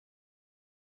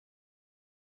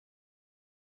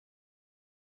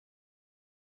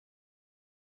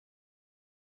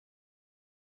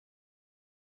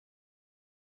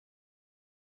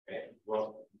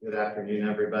Well, good afternoon,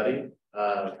 everybody.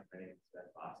 My name is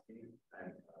Baaske.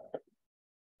 I'm,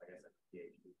 I guess I'm a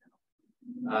PhD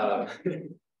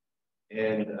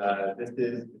now. This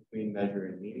is Between Measure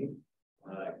and Meaning,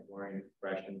 exploring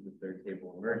expressions of third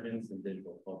table emergence in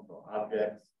digital cultural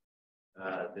objects.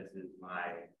 This is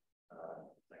my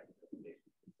second presentation.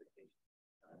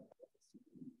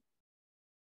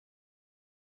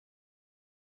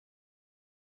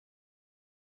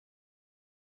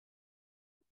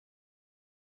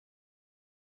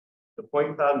 The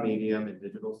point cloud medium in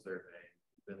digital survey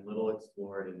has been little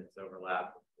explored in its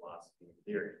overlap with philosophy and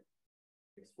theory.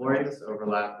 Exploring this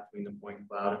overlap between the point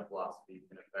cloud and philosophy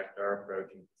can affect our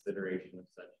approach and consideration of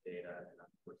such data in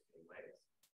unforeseen ways.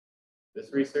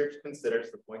 This research considers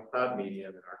the point cloud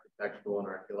medium in architectural and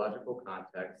archaeological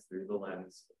contexts through the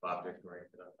lens of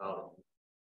object-oriented ontology.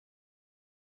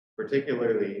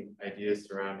 Particularly, ideas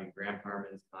surrounding Graham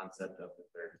Harman's concept of the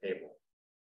third table.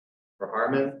 For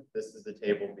Harman, this is a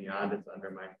table beyond its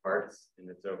undermined parts and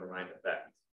its overmined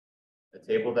effects. A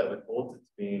table that withholds its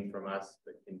being from us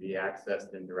but can be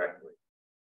accessed indirectly.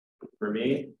 For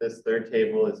me, this third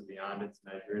table is beyond its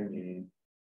measure and meaning.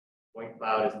 Point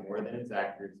cloud is more than its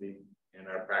accuracy and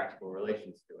our practical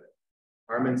relations to it.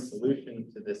 Harman's solution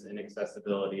to this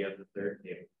inaccessibility of the third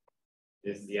table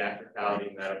is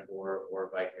theatricality, metaphor,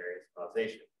 or vicarious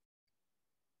causation.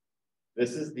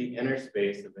 This is the inner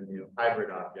space of a new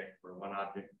hybrid object where one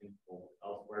object can hold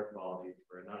elsewhere qualities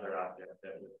for another object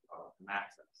that would cause from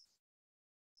access.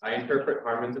 I interpret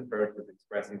Harman's approach as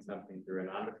expressing something through a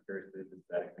non-discursive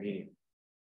aesthetic medium.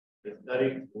 This study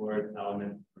explores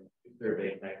elements from two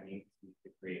survey techniques used to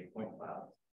create point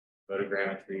clouds,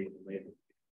 photogrammetry, and laser.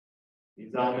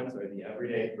 These elements are the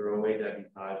everyday throwaway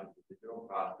debutage of the digital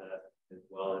process, as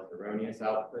well as erroneous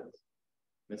outputs,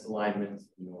 misalignments,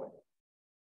 and noise.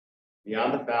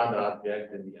 Beyond the found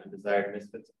object and the undesired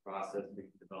misfits of process, we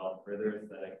can develop further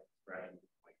aesthetic expressions of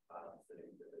point clouds that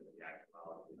exhibit the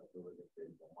actuality of the living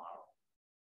digital model.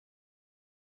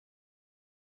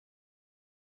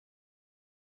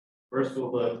 First,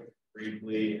 we'll look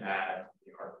briefly at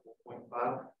the article point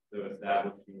cloud, so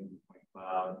establishing the point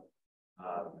cloud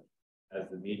as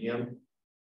the medium,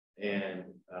 and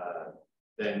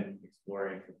then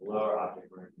exploring below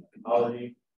object-oriented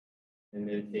methodology, and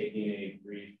then taking a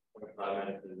brief point cloud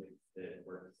metaphysics that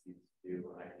works these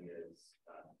two ideas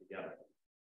together.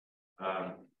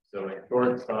 So in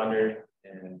short, Saunders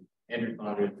and Andrew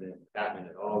Saunders and Chapman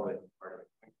et al. With article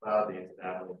point cloud, they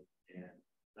established an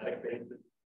aesthetic basis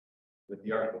with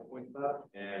the article point cloud,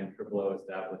 and O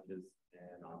establishes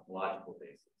an ontological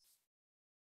basis.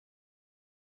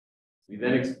 We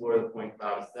then explore the point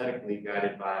cloud aesthetically,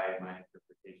 guided by my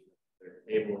interpretation of the third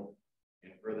table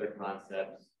and further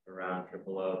concepts around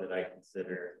O that I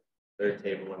consider third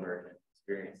table emergent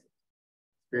experiences.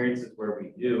 Experiences where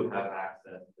we do have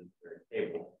access to the third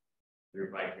table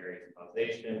through vicarious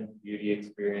causation, beauty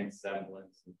experience,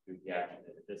 semblance, and through the action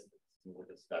at a distance. And we'll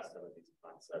discuss some of these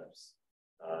concepts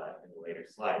in the later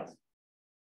slides.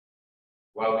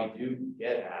 While we do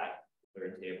get at the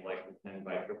third table, like we can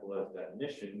by O's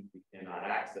definition, we cannot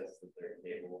access the third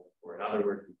table, or in other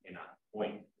words, we cannot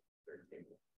point to the third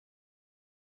table.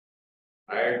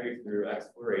 I argue through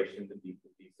exploration that we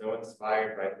could be so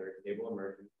inspired by third table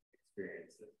emergent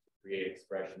experiences to create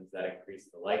expressions that increase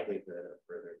the likelihood of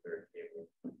further third table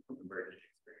emergent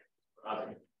experiences for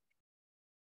others.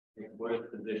 We explore the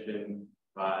position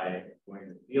by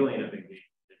exploring the feeling of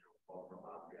engaging digital cultural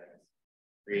objects,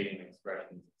 creating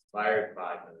expressions inspired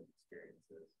by those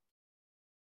experiences.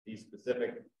 These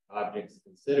specific objects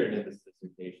considered in this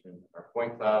dissertation are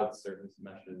point clouds, surface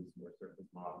meshes, or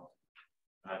surface models.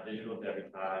 Digital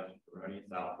debutage, erroneous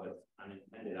outputs,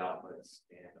 unintended outputs,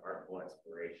 and artful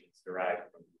explorations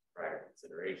derived from these prior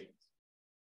considerations.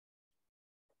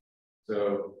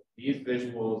 So these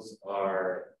visuals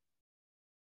are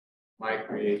my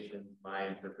creation, my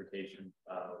interpretation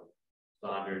of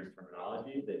Saunders'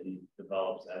 terminology that he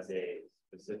develops as a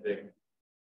specific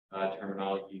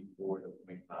terminology for the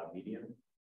point cloud medium.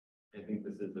 I think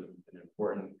this is an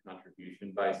important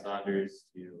contribution by Saunders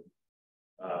to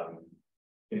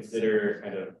consider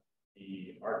kind of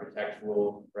the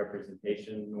architectural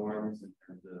representation norms in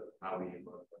terms of how we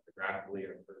look photographically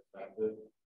or perspective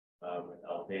with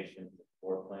elevations and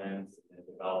floor plans, and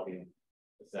developing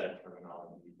a set of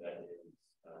terminology that is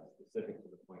specific to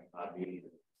the point cloud medium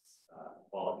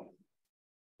qualities.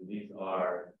 So these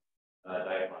are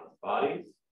diaphanous bodies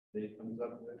that he comes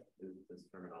up with, is this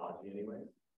terminology anyway.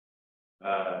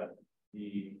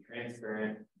 The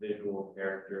transparent visual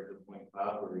character of the point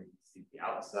cloud, where we can see the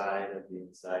outside of the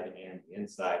inside and the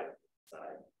inside of the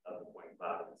inside of the point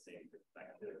cloud in the same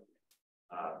perspective.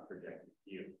 projected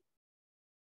view.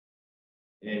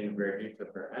 In Verdita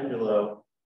per Angelo,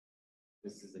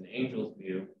 this is an angel's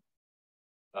view.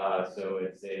 So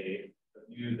it's a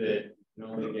view that you can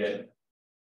only get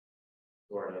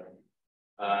sort of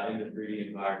in the 3D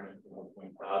environment from a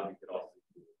point cloud. You could also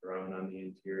do a drone on the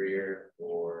interior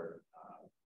or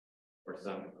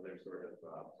some other sort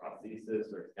of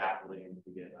prosthesis or scaffolding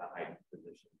to get a height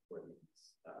position for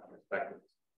these perspectives.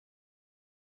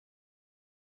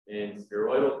 In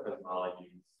spheroidal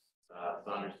cosmologies,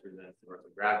 Saunders presents an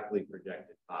orthographically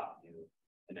projected top view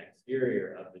and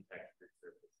exterior of the textured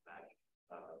surface match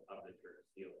of the church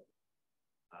ceiling.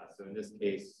 So in this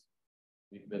case,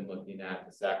 we've been looking at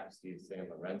the sacristy of San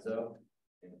Lorenzo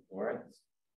in Florence.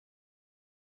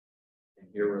 And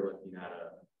here we're looking at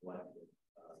a collection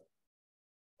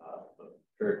of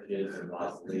churches in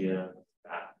Baaske,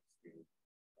 Baaske,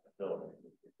 Philadelphia.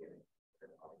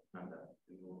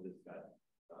 And we'll discuss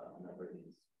a number of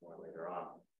these more later on.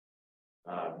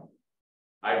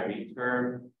 I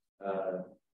reterm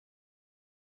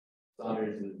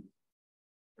Saunders'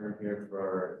 term here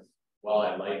for, while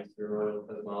I like spheroidal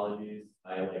cosmologies,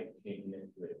 I like changing it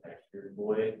to a textured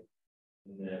void,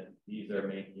 and that these are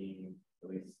making, at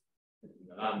least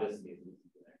not in this case, this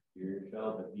is an exterior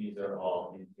shell, but these are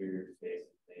all interior spaces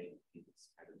made these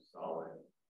kind of solid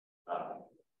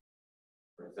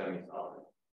or semi-solid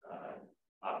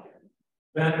objects.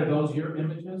 Ben, are those your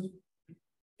images?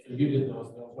 So you did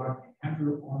those aren't.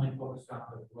 Andrew only focused on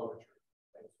the literature.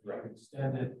 Right? So you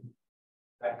extended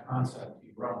that concept to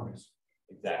your own research.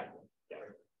 Exactly.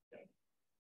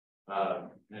 Yeah.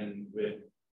 And with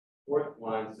fourth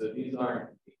one, so these aren't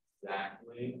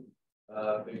exactly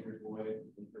figure void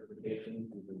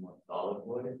interpretations, these are more solid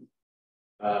voids.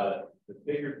 The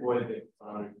figure void that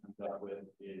Saunders comes up with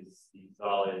is the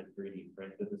solid 3D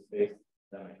print of the space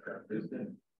semi-translucent.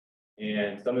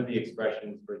 And some of the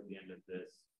expressions towards the end of this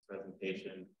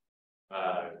presentation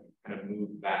kind of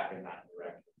move back in that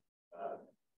direction.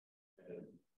 And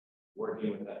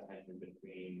working with that tension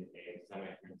between a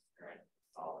semi-transparent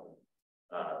solid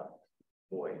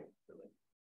void. Really.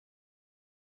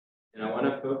 And I want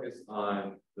to focus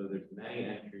on, so there's many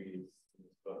entries in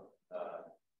this book.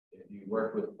 If you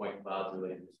work with point clouds or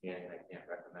laser scanning, I can't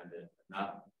recommend it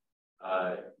enough.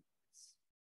 It's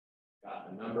got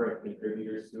a number of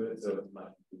contributors to it, so it's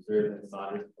much bigger than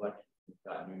Saunders' collection. It's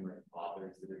got numerous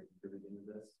authors that are contributing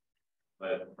to this,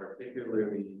 but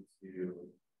particularly to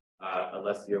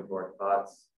Alessio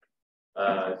Bortot's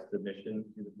submission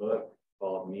to the book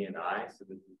called Me and I. So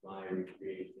this is my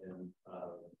recreation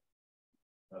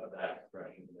of that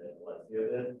expression that Alessio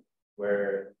did,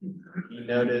 where he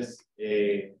noticed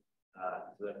a,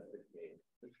 so that's the case,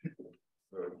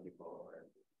 where people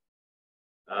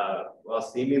are. While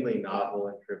seemingly novel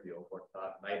and trivial,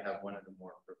 Bortot might have one of the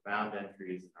more profound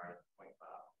entries in art of the point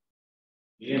cloud.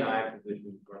 Me and I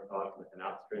positioned Bortot with an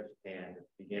outstretched hand at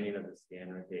the beginning of the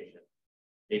scan rotation,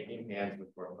 taking hands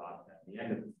with Bortot at the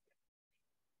end of the scan.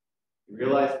 He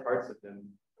realized parts of them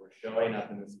were showing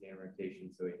up in the scan rotation,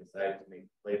 so he decided to make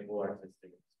playful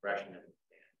artistic expression in the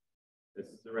scan. This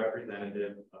is a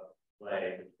representative of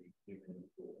play between human and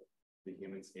tool, the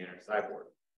human scanner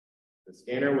cyborg. The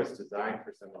scanner was designed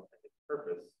for some intended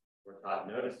purpose. Bortot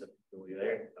noticed a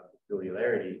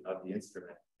peculiarity of the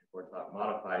instrument, and Bortot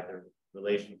modified the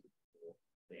relation to the tool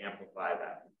to amplify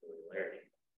that peculiarity.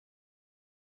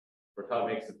 Bortot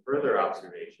makes a further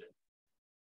observation.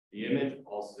 The image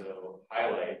also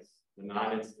highlights the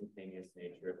non-instantaneous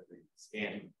nature of 3D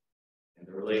scanning and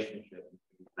the relationship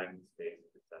between time and space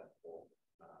perceptible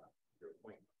to a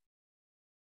point.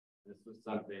 This was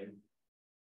something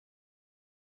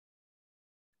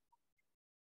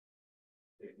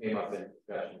that came up in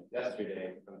discussions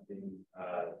yesterday, something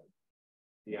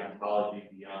the ontology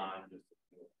beyond just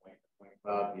a point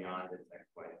cloud, beyond its X,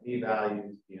 Y, Z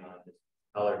values, beyond its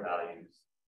color values.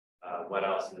 What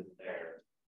else is there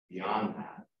beyond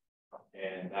that?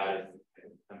 And that is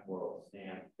the temporal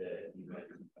stamp that you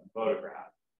mentioned in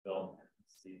photograph, film.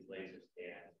 These laser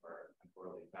scans are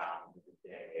temporally bound to the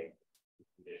day, the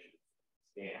conditions of the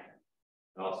scan,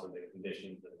 and also the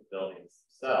conditions of the buildings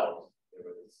themselves.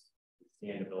 There was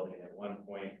scanned a building at one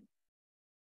point,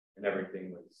 and everything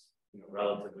was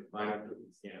relatively fine. If we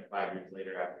scan it 5 years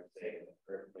later after, say, an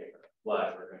earthquake or a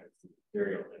flood, we're going to see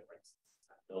material difference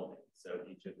in that building. So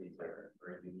each of these are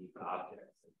unique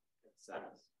objects in a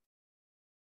sense.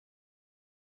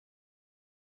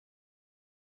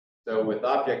 So with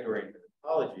object-oriented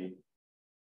ontology,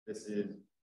 this is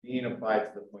being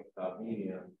applied to the point cloud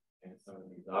medium and some of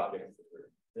these objects that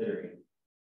we're considering,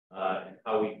 and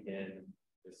how we can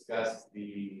discuss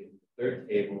the third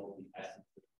table, the essence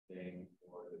of the thing,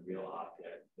 or the real object,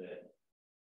 that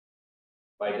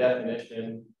by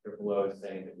definition, O is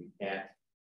saying that we can't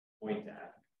point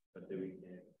at, but that we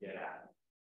can get at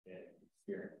and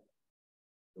experience.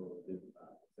 So we'll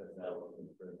discuss that a little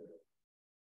bit further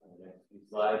on the next few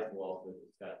slides. We'll also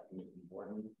discuss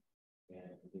Warden and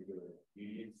in particular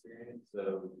beauty experience.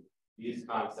 So these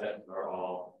concepts are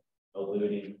all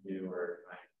alluding to or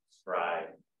trying to describe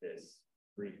this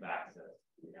brief access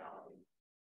to reality.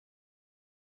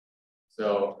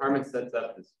 So Harmon sets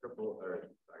up this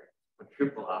a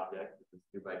triple object, which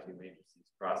is 2x2 matrices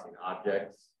crossing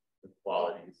objects with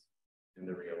qualities in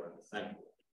the real and the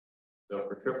sensual. So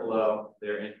for O,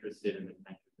 they're interested in the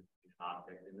tension between an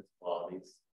object and its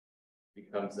qualities.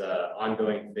 Becomes an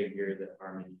ongoing figure that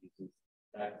Harmon uses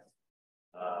text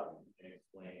and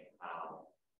explain how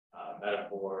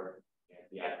metaphor and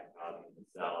the actuality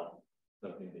itself,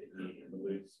 something that he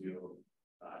alludes to,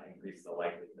 increase the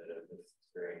likelihood of this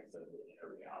experience of the inner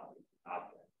reality of the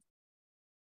object.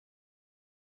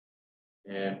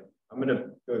 And I'm going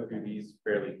to go through these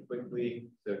fairly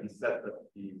quickly. So he sets up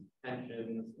these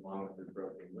tensions along with the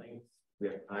broken links. If we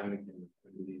have time, we can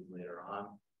do these later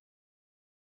on.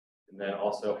 And then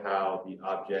also how the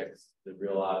objects, the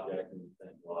real object and the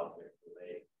sensual object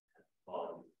relate and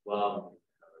qualities as well.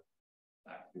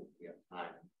 Back to if we have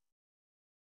time.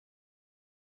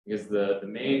 Because the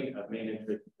main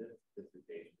interest of this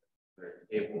dissertation is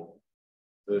the table.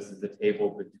 So this is the table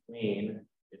between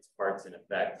its parts and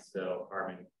effects. So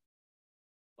Harmon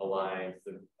aligns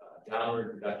the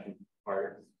downward reduction to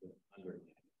parts with underlying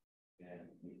and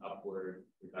the upward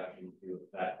reduction to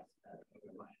effects as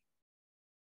underlying.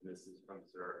 This is from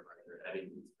Sir Arthur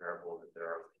Eddington's parable that there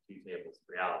are two tables of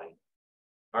reality.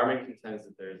 Harmon contends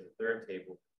that there is a third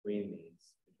table between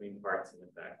these, between parts and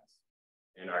effects,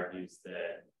 and argues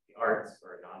that the arts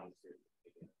are non-intuitive.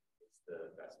 It's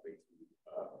the best way to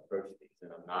approach these in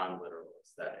a non-literal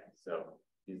aesthetic. So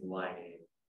he's aligning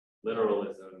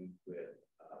literalism with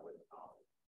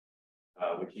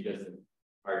knowledge, which he doesn't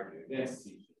argue against.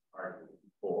 He's just arguing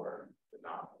for the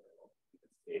non-literal. He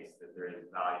states that there is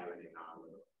value in a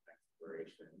non-literal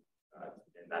exploration,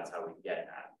 and that's how we get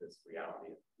at this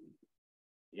reality of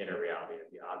the inner reality of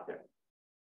the object.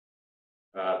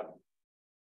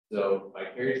 So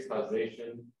vicarious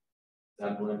causation,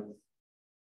 semblance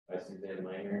by Suzanne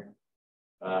Langer.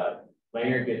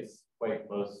 Langer gets quite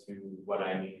close to what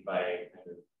I mean by kind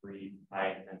of brief,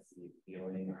 high intensity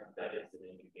feeling that is an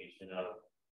indication of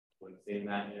seeing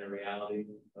that inner reality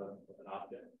of an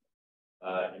object.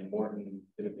 And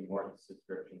Timothy Morton's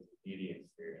descriptions of beauty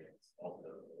experience also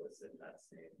elicit that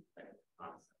same kind of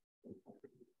concept.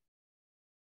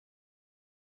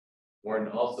 Warden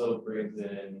also brings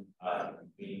in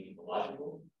being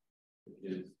ecological, which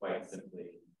is quite simply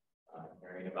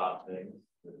caring about things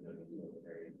with no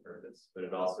utilitarian purpose, but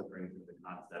it also brings in the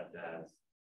concept as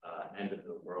end of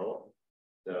the world.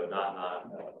 So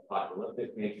not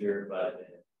apocalyptic nature,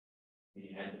 but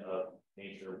the end of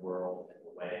nature world in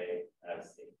a way as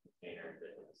a container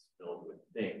that is filled with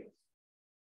things.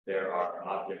 There are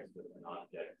objects within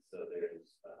objects, so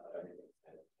there's everything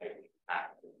kind of tightly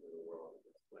packed into the world in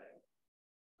this way.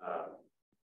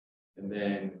 And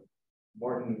then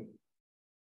Morton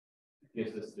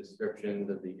gives us descriptions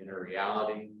of the inner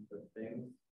reality of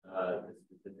things, the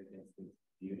specific instance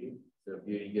of beauty. So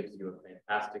beauty gives you a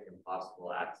fantastic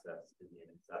impossible access to the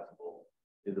inaccessible,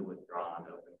 to the withdrawn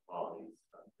open qualities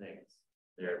of things.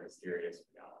 They're mysterious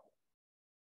reality.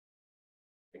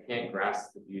 I can't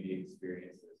grasp the beauty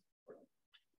experiences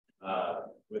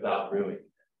without ruining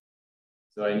it.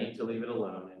 So I need to leave it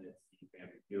alone in its deep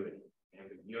ambiguity.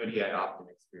 Ambiguity I often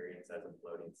experience as a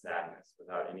floating sadness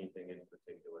without anything in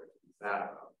particular to be sad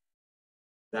about.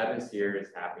 Sadness here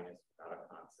is happiness without a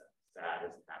concept. Sad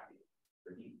is happy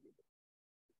for deep people.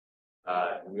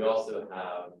 We also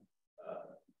have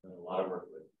done a lot of work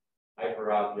with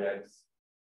hyperobjects.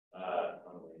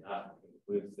 Funnily enough,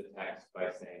 includes the text by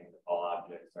saying that all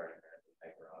objects are inherently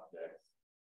hyperobjects.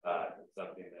 It's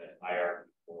something that I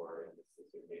argue for in this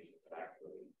dissertation, but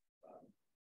actually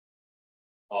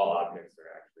all objects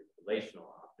are actually relational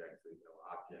objects. There's no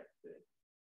object that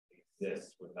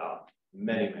exists without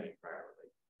many prior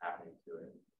relations happening to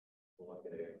it. We'll look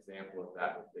at an example of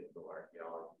that with digital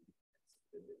archaeology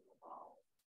and digital models.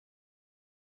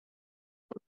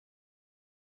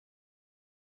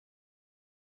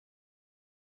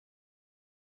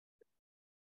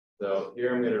 So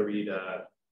here I'm going to read a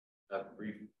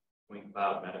brief point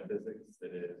cloud metaphysics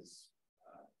that is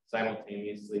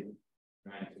simultaneously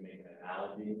trying to make an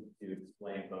analogy to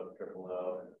explain both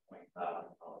O and the point cloud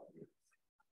ontology.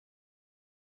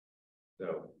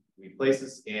 So we place a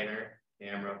scanner,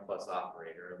 camera plus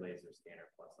operator, a laser scanner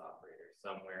plus operator,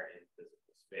 somewhere in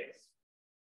physical space.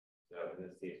 So in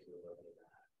this case, we're looking at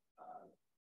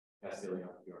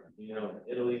Castiglione Fiorentino in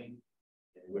Italy,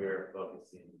 and we're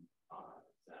focusing on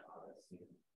the scene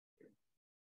here.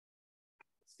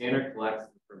 The scanner collects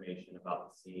information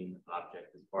about the scene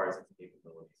object as far as its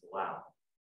capabilities allow.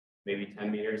 Maybe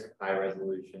 10 meters of high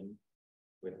resolution,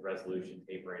 with resolution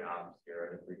tapering off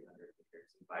 0 to 300 meters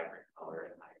in vibrant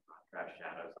color and high contrast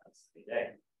shadows on a sunny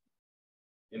day.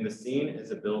 In the scene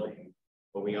is a building,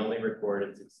 but we only record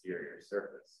its exterior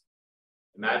surface.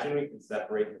 Imagine we can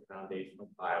separate the foundational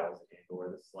piles and or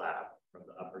the slab from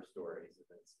the upper stories and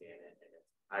then scan it in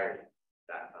its entirety,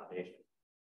 that foundation.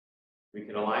 We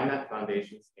can align that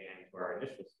foundation scan to our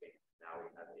initial scan. Now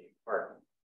we have a part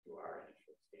to our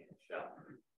initial scan shell.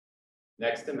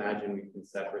 Next, imagine we can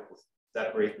separate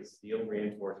the steel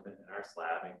reinforcement in our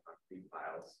slab and concrete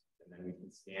piles, and then we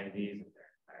can scan these in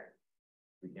their entirety.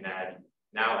 We can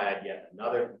now add yet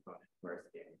another component to our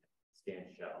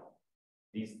scan shell.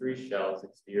 These three shells,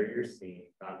 exterior scene,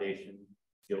 foundation,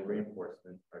 steel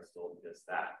reinforcement, are sold just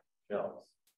that, shells.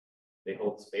 They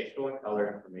hold spatial and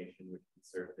color information which can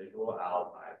serve visual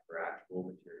alibi for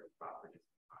actual material properties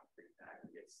of concrete,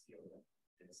 aggregate, steel,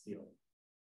 and steel.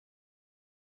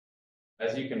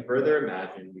 As you can further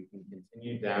imagine, we can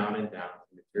continue down and down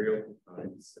to material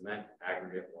components, cement,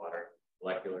 aggregate, water,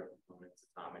 molecular components,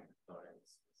 atomic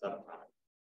components, subatomic.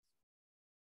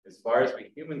 As far as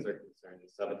we humans are concerned, the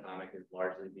subatomic is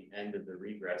largely the end of the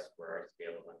regress for our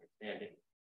scale of understanding.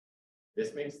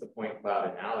 This makes the point cloud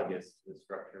analogous to the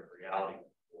structure of reality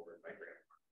forward by Graham.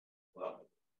 Well,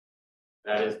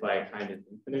 that is by a kind of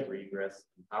infinite regress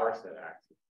and power set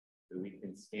axis. So we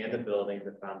can scan the building,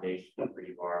 the foundation, the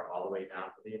rebar, all the way down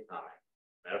to the atomic,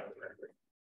 metaphorically.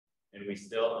 And we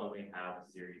still only have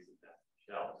a series of nested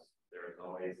shells. There is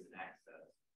always an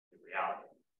access to reality.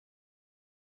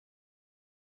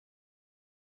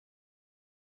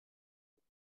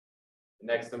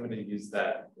 Next, I'm going to use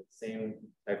that same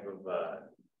type of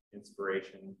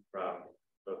inspiration from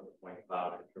both the point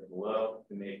cloud and triple O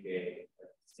to make a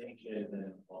distinction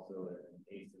and also an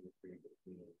asymmetry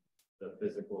between the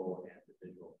physical and the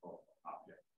digital cultural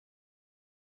object.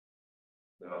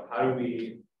 So how do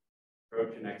we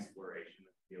approach an exploration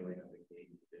of the feeling of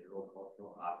engaging digital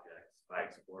cultural objects by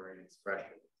exploring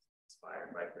expressions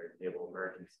inspired by third table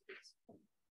emergencies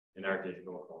in our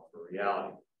digital cultural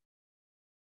reality?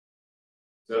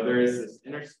 So there is this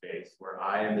inner space where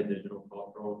I and the digital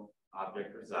cultural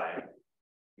object reside.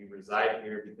 We reside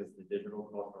here because the digital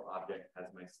cultural object has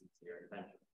my sincere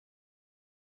attention.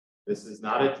 This is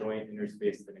not a joint inner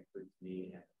space that includes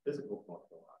me and the physical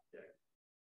cultural object.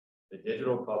 The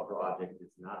digital cultural object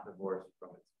is not divorced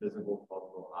from its physical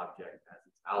cultural object as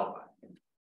its alibi,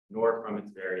 nor from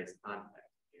its various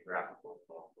contexts, geographical,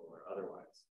 cultural, or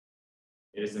otherwise.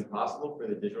 It is impossible for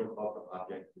the digital cultural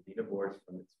object to be divorced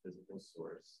from its physical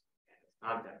source and its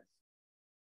context.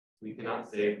 We cannot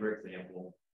say, for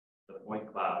example, the point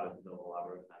cloud of Villa La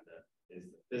Rotunda is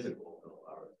the physical Villa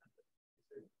La Rotunda.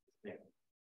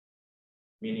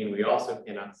 Meaning we also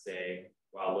cannot say,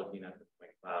 while looking at the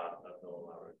point cloud of Villa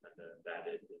La Rotunda,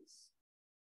 that it is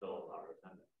Villa La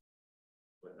Rotunda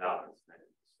without this kind of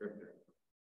descriptor.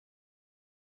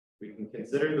 We can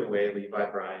consider the way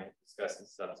Levi Bryant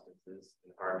discusses substances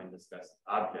and Harman discusses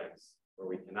objects, where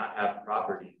we cannot have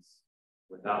properties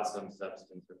without some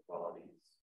substance or qualities,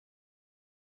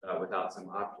 without some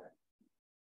object.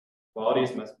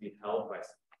 Qualities must be held by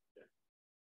some object.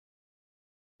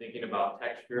 Thinking about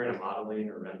texture in a modeling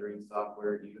or rendering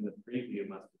software, even the preview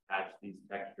must attach these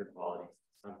texture qualities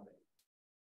to something.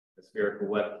 A spherical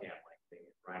webcam like thing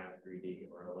in Rhino 3D,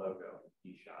 or a logo, a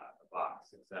keyshot, a box,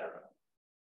 etc.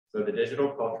 So the digital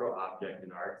cultural object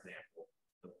in our example,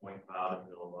 the point cloud of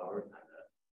Villa La Rotunda,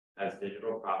 has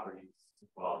digital properties and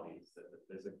qualities that the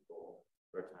physical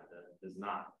rotunda does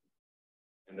not.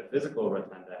 And the physical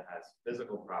rotunda has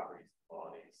physical properties and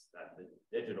qualities that the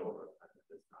digital rotunda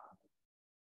does not.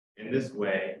 In this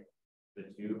way, the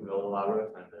two Villa La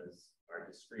Rotundas are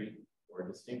discrete or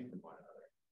distinct from one another.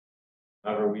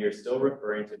 However, we are still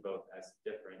referring to both as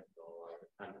different Villa La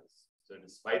Rotundas. So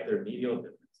despite their medial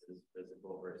differences,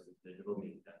 physical versus digital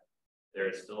media, there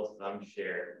is still some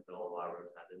shared Villa La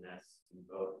Rotunda-ness in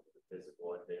both the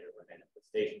physical and digital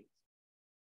manifestations,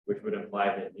 which would imply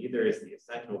that neither is the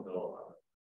essential Villa La Rotunda.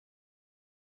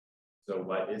 So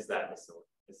what is that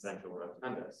essential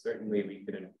rotunda? Certainly we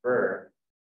could infer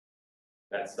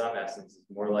that some essence is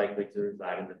more likely to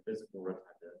reside in the physical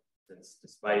rotunda, since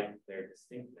despite their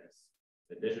distinctness,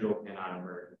 the digital cannot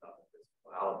emerge without the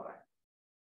physical alibi.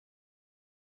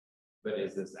 But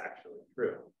is this actually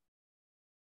true?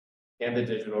 Can the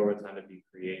digital rotunda be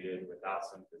created without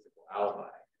some physical alibi?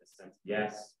 In a sense,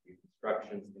 yes,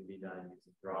 reconstructions can be done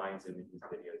using drawings, images,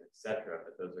 videos, etc.,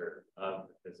 but those are of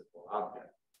the physical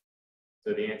object.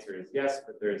 So the answer is yes,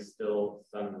 but there is still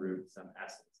some root, some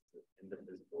essence in the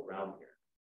physical realm here.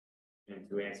 And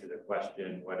to answer the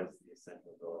question, what is the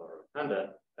essential villa or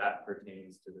rotunda, that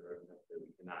pertains to the rotunda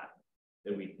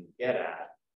that we can get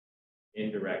at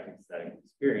indirect aesthetic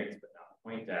experience, but not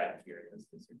point at here in this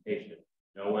dissertation.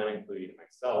 No one, including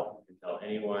myself, can tell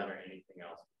anyone or anything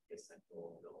else what the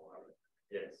essential villa or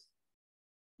rotunda is.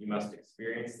 You must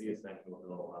experience the essential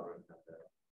villa or rotunda,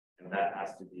 and that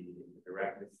has to be a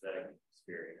direct aesthetic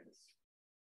experience.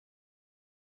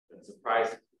 That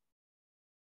surprises you.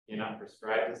 You cannot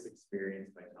prescribe this experience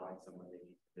by telling someone they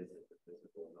need to visit the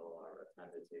physical villa or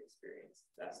rotunda to experience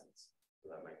its essence. So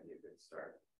that might be a good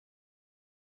start.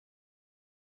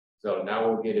 So now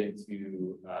we'll get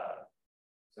into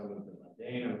some of the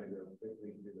mundane. I'm going to go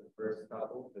quickly through the first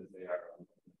couple because they are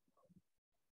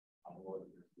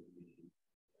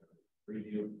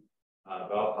preview.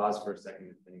 But I'll pause for a second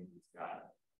if anybody's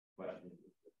got questions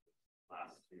with the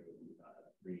last two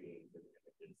readings and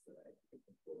images that I put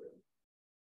forward.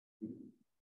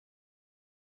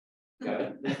 Got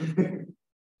it?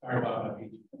 Sorry about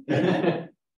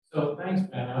that. So thanks,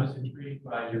 Ben. I was intrigued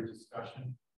by your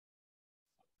discussion,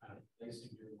 kind of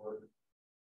placing your work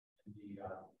in the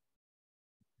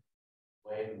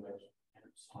way in which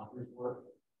Andrew Saunders worked.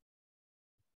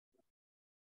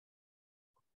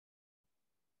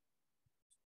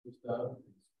 Explain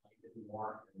it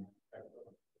more and the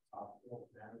top manner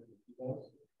that he does.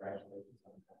 Congratulations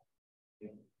on that.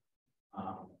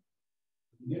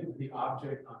 You get to the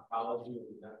object ontology of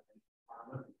the definition of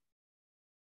Harmon.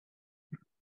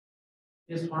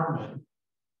 Is Harmon,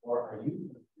 or are you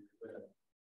familiar with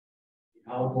the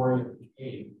allegory of the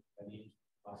cave that each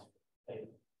philosopher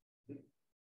takes? Does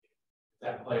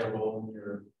that play a role in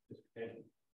your dissertation?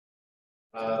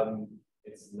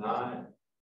 It's not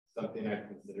something I've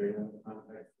considered in the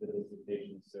context of the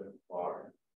dissertation so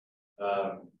far.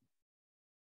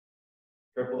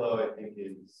 Triple O, I think,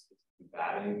 is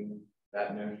combating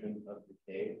that notion of the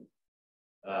cave.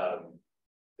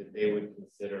 That they would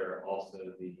consider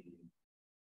also the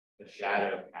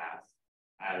shadow cast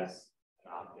as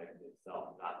an object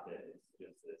itself, not that it's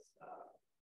just this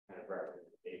kind of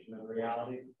representation of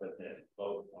reality, but that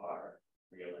both are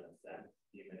real in a sense,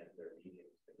 even if they're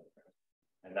mediums for different.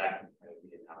 And that can kind of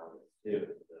be analogous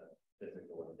to the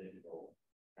physical and digital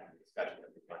kind of discussion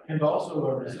of the country. And also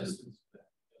a resistance to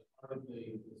that. Part of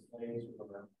the slaves who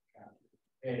are captured in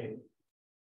the cave,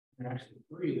 they're actually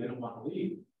free, they don't want to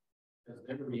leave because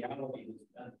their reality is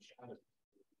then shadows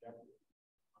projected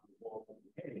on the wall of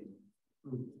the cave.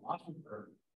 The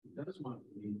philosopher who does want to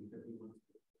leave because he wants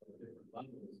to go to different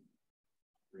levels of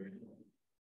reality.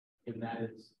 And that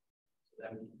is, so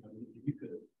that you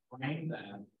could frame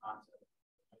that concept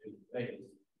in ways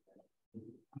the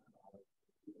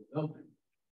building.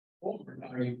 Or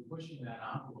are you pushing that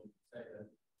envelope to say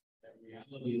that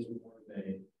reality is more of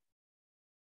a,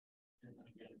 and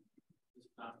again, this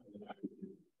is not something that I would do,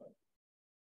 but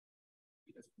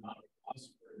because I'm not a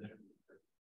philosopher,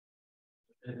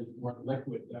 that is more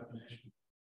liquid definition.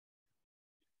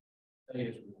 Say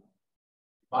is real.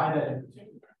 By that in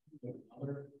particular,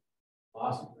 another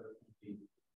philosopher of the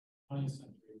 20th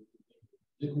century,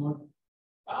 Zygmunt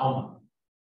Bauman,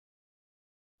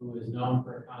 who is known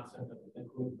for a concept of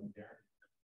liquid modernity.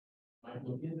 Might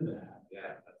look into that.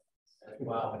 Yeah, as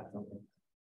well.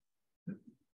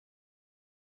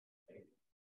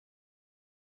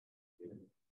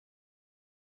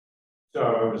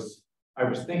 So I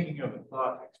was thinking of a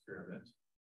thought experiment.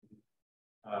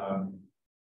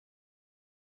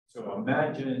 So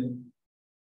imagine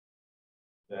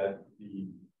that the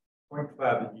point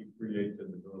cloud that you create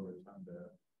in the Villa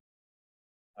Rotunda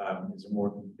is a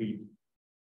more complete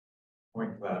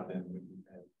point cloud than what you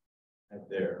had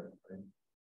there, right?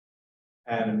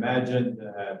 And imagine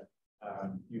that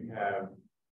you have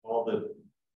all the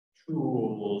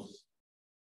tools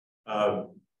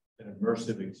of an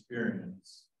immersive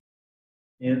experience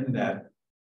in that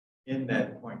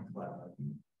point cloud.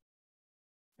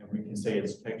 And we can say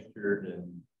it's textured,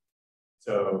 and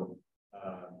so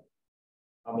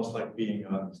almost like being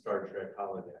on the Star Trek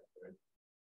holodeck, right?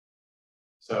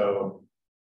 So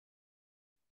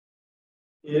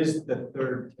is the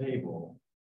third table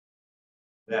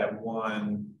that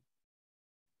one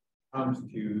comes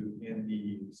to in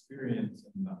the experience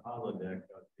in the holodeck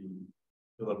of the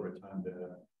Villa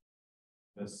Rotunda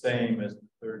the same as the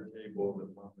third table that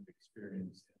one would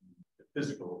experience in the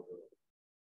physical world?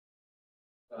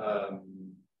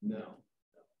 No.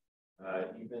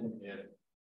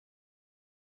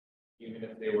 even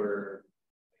if they were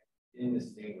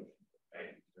indistinguishable,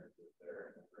 right, in terms of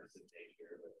their immersive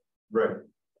nature. Right,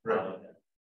 right.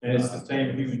 And it's the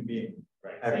same human being.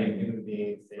 Right, same human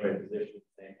being, same position,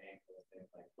 same angle, same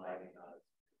like lighting on a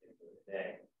particular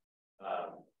day.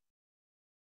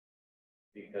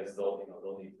 Because they'll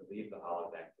need to leave the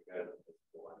holodeck to go to the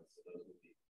physical one, so those would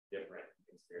be different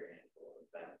experiential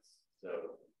events.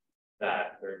 So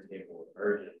that third table of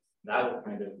emergence, that will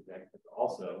kind of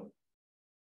also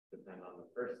depend on the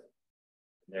person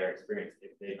and their experience.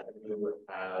 If they would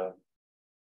have,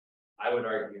 I would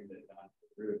argue that not the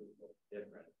group is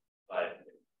different, but if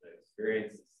the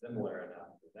experience is similar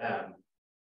enough to them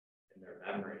in their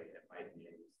memory, it might be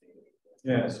interesting.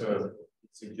 Yeah, so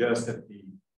it suggests that the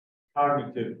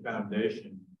cognitive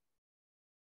foundation,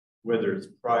 whether it's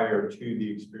prior to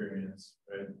the experience,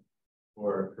 right,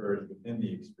 or occurs within the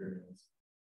experience,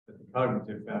 that the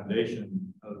cognitive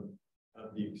foundation of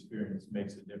the experience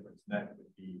makes a difference. And that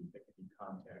could be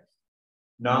context.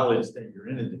 Knowledge that you're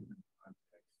in a different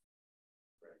context,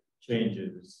 right,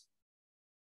 changes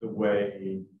the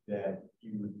way that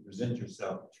you would present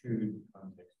yourself to the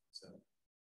context itself,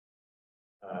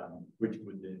 which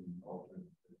would then alter the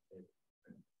table.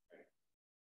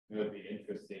 It would be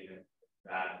interesting if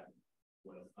that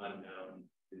was unknown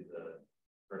to the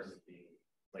person being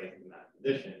placed in that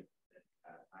position. And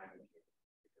at a time to go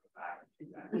back and do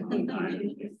that.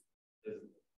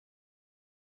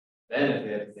 Then if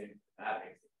they have the same, that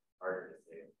makes it harder to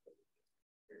say.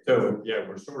 So yeah,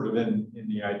 we're sort of in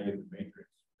the idea of the matrix,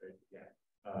 right? Yeah.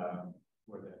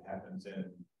 Where that happens,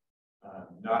 and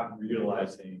not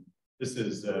realizing this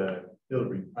is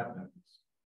Hillary Putnam's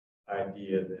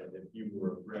idea that if you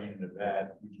were a brain in a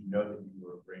vat, would you know that you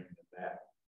were a brain in a vat?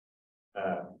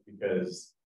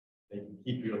 Because they can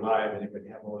keep you alive and it would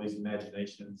have all these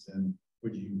imaginations, and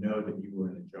would you know that you were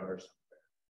in a jar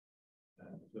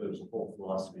somewhere? So there's a whole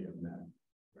philosophy on that.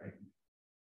 Right.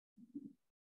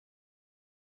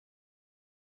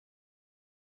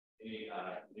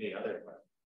 Any other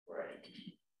questions before I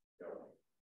go?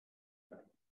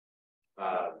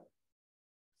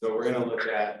 So we're going to look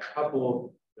at a couple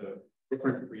of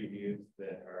different previews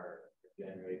that are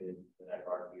generated that I've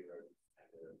argued are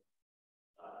kind of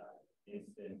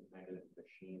instant kind of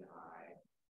machine eye.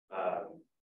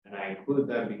 And I include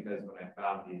them because when I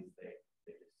found these, they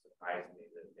just surprised me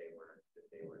that they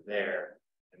were there.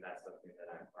 And that's something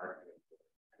that I'm arguing for.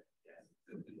 Yes,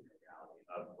 it's the reality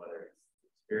of whether it's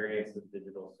experience with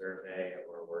digital survey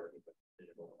or working with the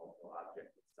digital cultural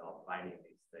object itself, finding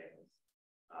these things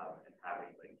and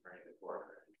having like turning the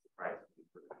corner and surprising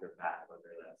people for back,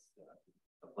 whether that's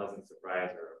a pleasant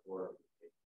surprise or a horror.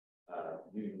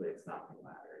 Usually it's not the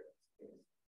latter.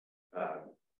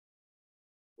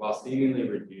 While seemingly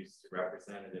reduced to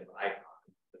representative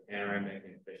icons, the panoramic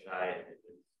and fisheye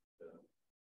images,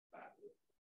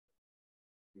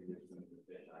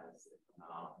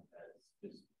 as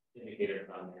just indicator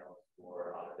thumbnails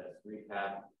for Autodesk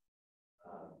recap,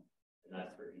 and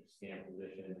that's for each scan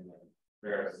position. And then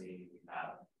Veracity, we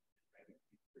have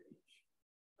for each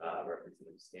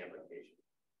representative scan location.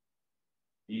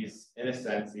 These, in a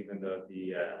sense, even though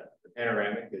the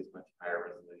panoramic is much higher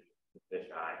resolution than the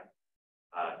fisheye,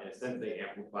 in a sense, they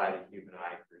amplify the human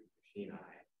eye through machine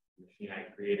eye. Machine eye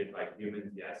created by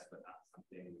humans, yes, but not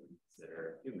something we would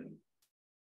consider human.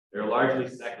 They're largely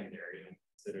secondary and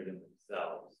considered in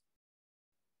themselves.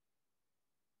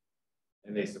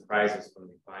 And they surprise us when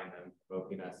we find them,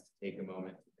 provoking us to take a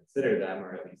moment to consider them,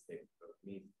 or at least they provoke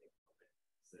me to take a moment to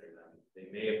consider them. They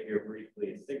may appear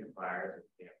briefly as signifiers of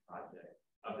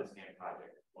the scan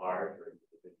project at large or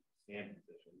individual scan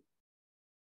positions,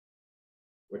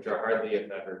 which are hardly, if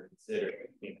ever,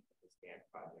 considered the scan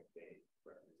project they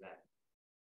represent.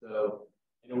 So,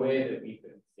 in a way that we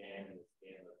could scan and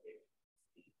scan locations,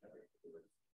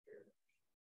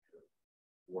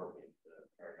 working the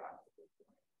paradoxical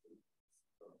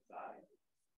side.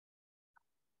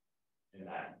 And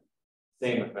that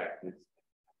same effect is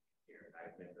here.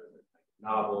 I think those are kind of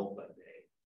novel, but they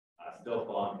still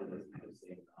fall into this kind of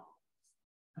same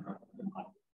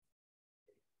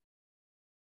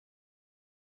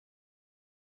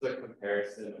The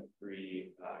comparison of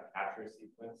three capture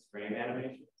sequence frame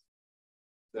animations.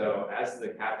 So as the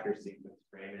capture sequence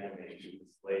frame animation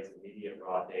displays immediate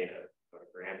raw data of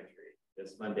grammetry,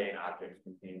 this mundane object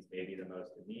contains maybe the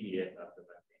most immediate of the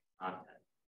mundane content.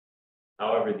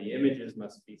 However, the images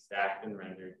must be stacked and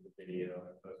rendered to video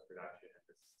in post-production, and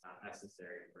this is not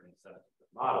necessary for any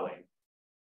subsequent modeling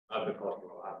of the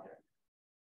cultural object.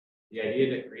 The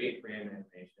idea to create frame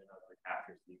animation of the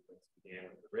capture sequence began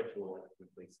with the ritual of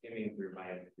simply skimming through my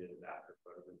images after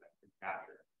photometric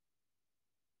capture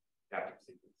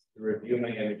sequence to review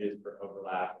my images for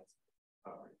overlap and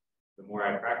recovery. The more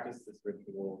I practiced this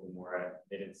ritual, the more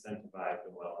it incentivized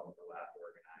the well-overlap,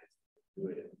 organized,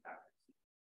 intuitive capture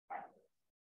sequence.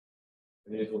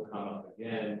 And these will come up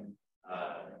again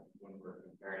when we're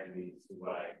comparing these to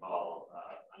what I call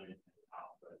unintended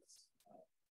outputs.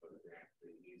 Photograph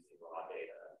using raw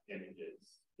data,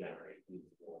 images, generate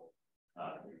usable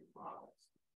 3D models.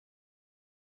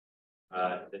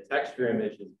 The texture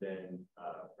image has been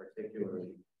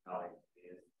particularly compelling to me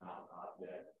as a common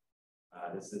object.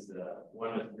 This is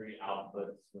one of 3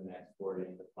 outputs when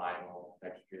exporting the final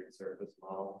textured surface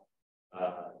model,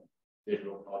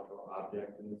 visual cultural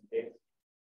object in this case.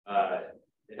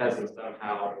 It has a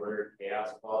somehow ordered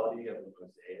chaos quality of the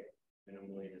mosaic,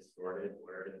 minimally distorted,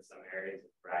 where in some areas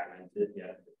it's fragmented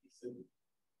yet cohesive.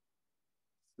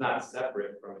 It's not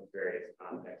separate from its various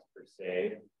contexts per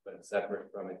se, but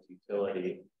separate from its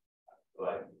utility,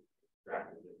 but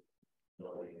extracted its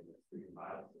utility in the 3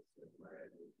 file system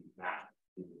where it would be mapped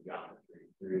to the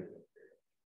geometry through the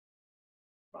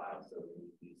file. So we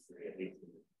need these 3, at least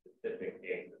in the specific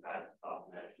case of that top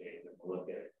meta shades, and we'll look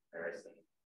at a comparison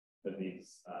of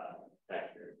these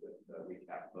textures with the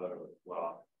recap photo as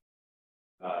well.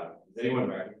 Does anyone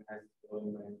recognize this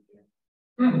building by any chance?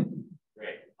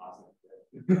 Great, awesome.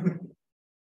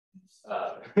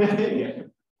 Yeah.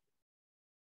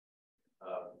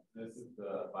 This is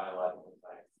the biological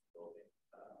science building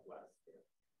west here.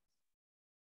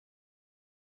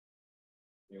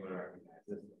 Anyone recognize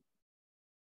this one?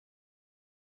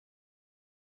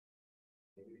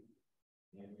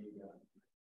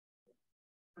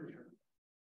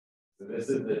 So this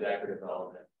is the decorative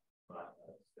element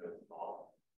so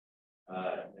small.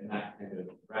 And that kind of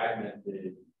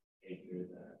fragmented nature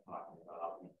that I'm talking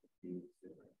about, we could use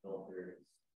different filters,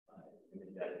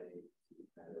 image editing to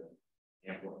kind of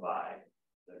amplify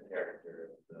the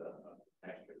character of the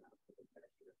texture.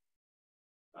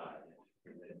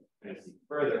 And then kind of see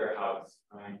further how it's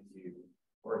trying to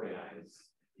organize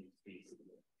these pieces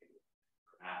of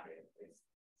mapping. It's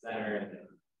center and then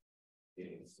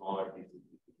getting smaller pieces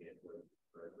to get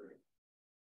further.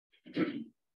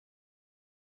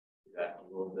 That's a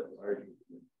little bit larger.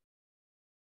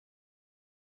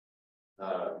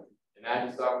 And I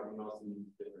just thought we also use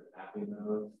different mapping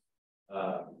modes.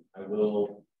 I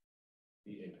will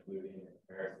be including a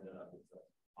comparison of the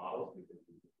models because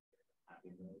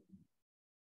mapping mode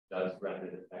does render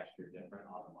the texture different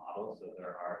on the model. So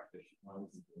there are efficient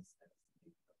ones in this sense to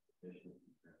be efficient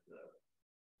in terms of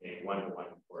a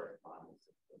one-to-one correspondence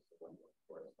as opposed to one-to-one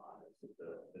correspondence with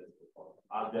the physical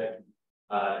object.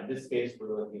 In this case,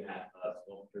 we're looking at a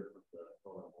sculpture from the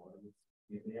Colloquia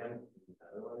Museum in the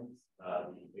Netherlands,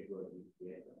 the Igloo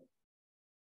Museum.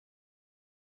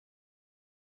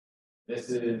 This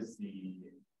is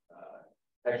the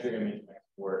texture image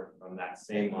export from that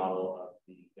same model of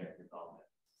the texture element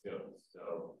skills.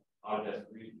 So I'll just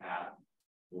recap.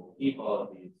 We'll keep all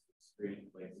of these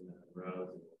discrete, place them in rows,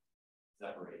 and we'll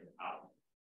separate them out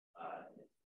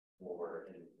for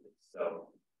images. So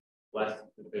less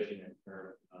efficient in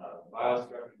terms of file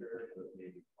structure, but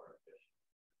maybe more efficient.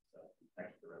 So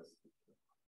texture resolution.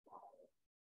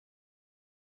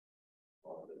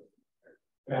 All of this.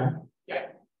 Yeah. Yeah.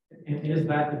 And is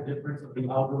that the difference of the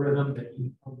algorithm that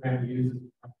each program uses?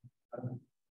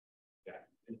 Yeah,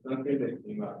 it's something that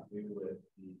came up too with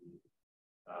the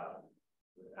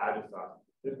with Agisoft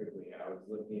specifically. I was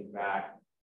looking back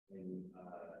in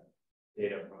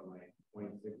data from like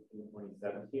 2016,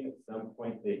 2017. At some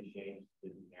point, they changed the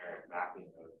generic mapping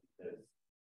mode because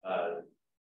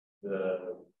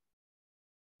the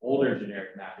older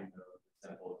generic mapping mode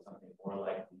resembled something more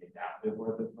like the adaptive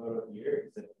orthophoto here,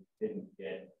 except we didn't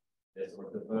get this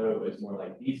orthophoto. It was more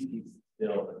like these pieces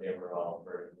still, but they were all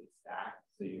vertically stacked.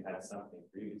 So you had something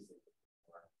previously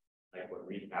before, like what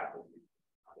recap was using.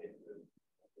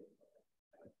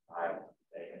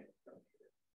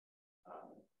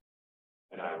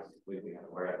 And I was completely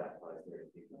unaware of that unless they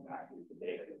were taking back the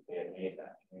data that they had made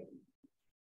that change.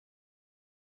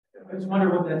 I just wonder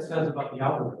what that says about the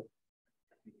algorithm.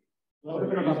 Well,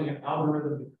 we're using an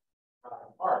algorithm to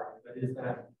part, but is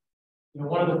that, you know,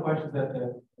 one of the questions that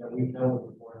we've dealt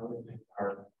with before, and other things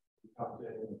are, we talked to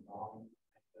it in the song,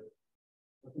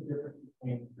 what's the difference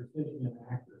between precision and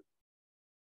accuracy?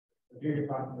 So here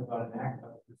you're talking about an act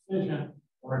of precision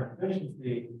or an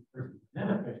efficiency versus an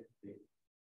inefficiency.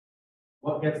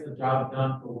 What gets the job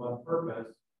done for what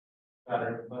purpose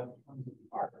better, but comes to the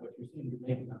part. What you're seeing is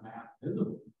making the map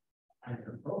visible behind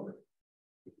your program.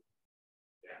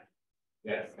 Yeah.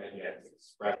 Yes, and yes,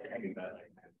 expressing that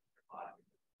like kind of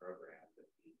program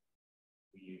that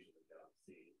we usually don't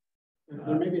see.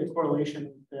 There may be a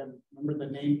correlation with them. Remember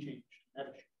the name change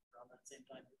around that same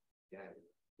time. Yeah.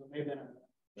 So maybe a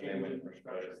change in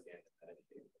structure.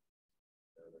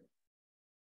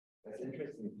 That's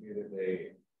interesting too that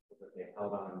they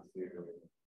held on to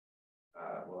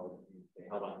well, they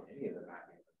held on to any of the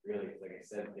mapping, but really, like I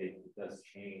said, it does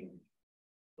change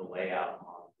the layout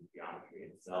on the geometry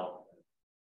itself. And,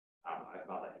 I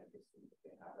found that interesting that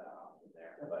they have that option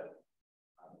there, but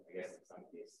I guess in some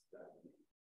cases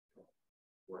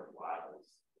worthwhile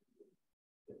is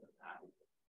different mapping.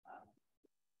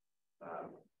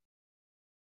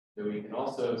 So we can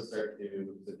also start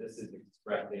to, so this is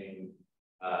expressing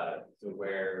so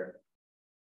where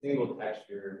single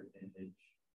texture image,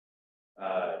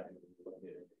 and we'll look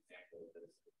at an example of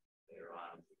this later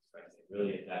on, is expressing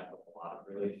really a depth of a lot of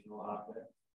relational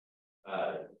objects.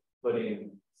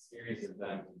 Putting a series of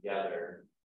them together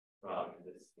from, in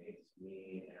this case,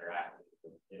 me interacting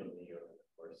with Italy over the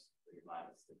course of 3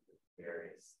 months with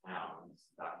various towns,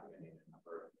 documenting a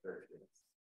number of churches,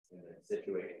 and then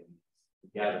situating these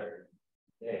together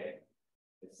today,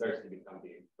 it starts to become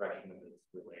the expression of this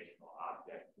relational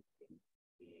object between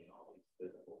me and all these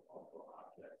physical multiple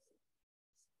objects.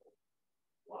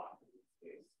 Block in this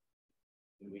case.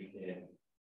 And we can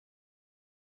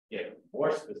get more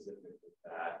specific with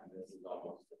that, and this is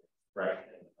almost an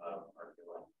expression of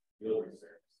archaeological field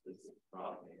research. This is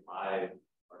from a live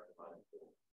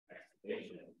archaeological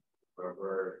excavation where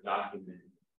we're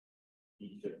documenting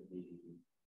each of the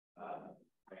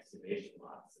excavation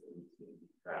lots that we can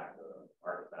keep track of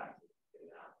artifacts that we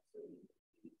get out. So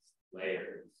these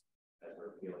layers, as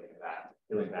we're peeling back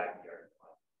the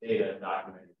archaeological data,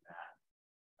 documenting that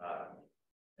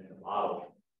in the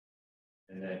model.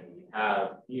 And then we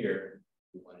have here,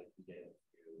 we wanted to get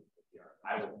into the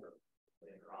archival purpose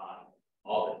later on,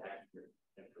 all the texture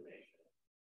information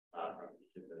from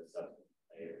each of those subsequent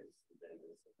layers. And then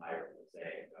this entire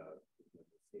mosaic of, in this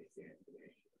case, the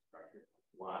information structure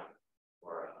one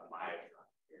or a Maya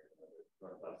structure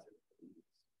or cluster.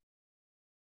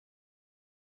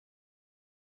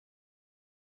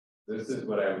 This is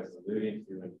what I was alluding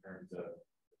to in terms of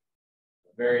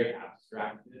very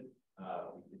abstracted.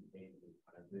 We can take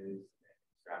one of these and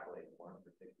extrapolate more,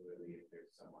 particularly if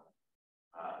there's someone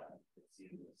that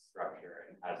sees the structure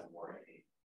and has more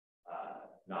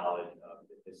knowledge of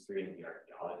the history and the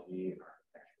archaeology and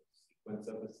architectural sequence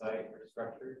of the site or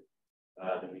structure,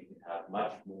 that we can have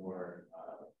much more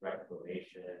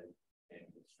reclamation and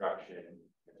construction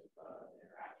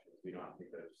interactions. We don't have to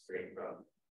go straight from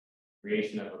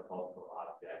creation of a cultural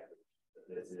object, which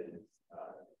this is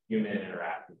human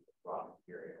interacting with raw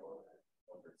material, and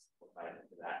oversimplified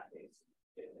into that case and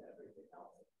get into everything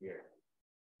else here.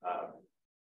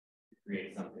 To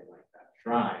create something like that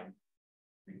shrine,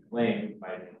 reclaimed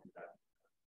by the introduction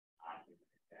of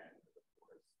non-human and of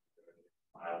course,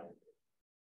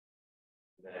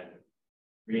 then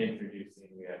reintroducing,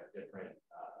 we have different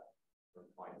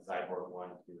points, cyborg 1,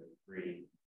 2, and 3.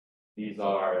 These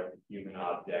are the human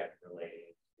object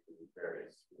relating to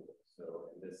various tools.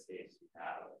 So in this case, we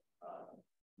have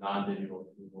non-digital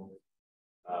tools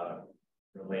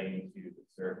relating to the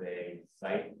survey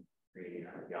site, creating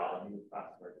archaeology,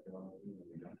 classical archaeology, and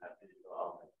we don't have digital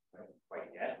elements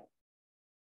quite yet.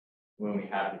 When we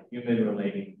have the human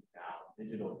relating to now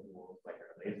digital tools like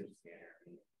our laser scanner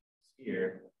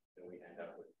here, then we end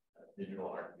up with digital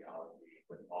archaeology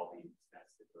with all these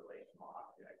nested relational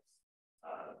objects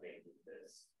making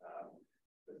this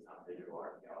non-digital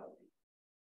archaeology.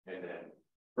 And then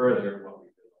further, what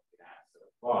we've been looking at so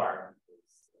far is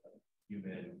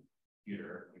human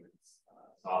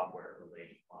software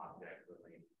relational object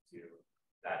related to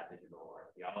that digital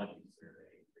archaeology survey,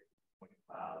 point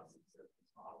clouds and surface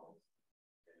models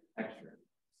and texture.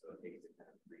 So it takes it kind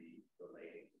of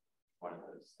relating one of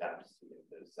those steps to get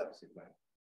those subsequent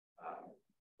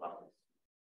levels.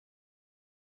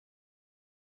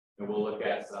 And we'll look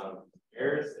at some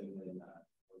errors, and then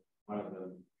one of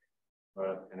them brought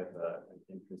up kind of an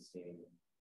interesting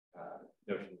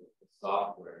notion with the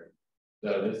software.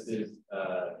 So this is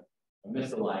a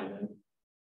misalignment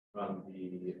from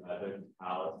the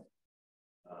Palace.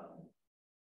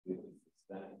 Either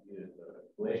the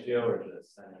Colloquia or the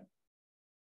Senate,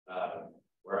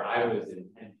 where I was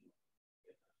intentional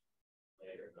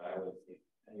later, but I was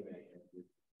anyway, and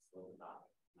still not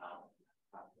now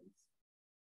happens.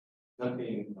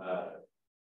 Something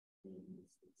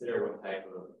consider what type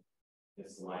of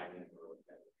misalignment or what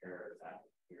type of errors happen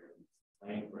here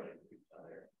playing right to each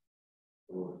other.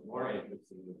 what was more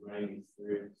interesting was running these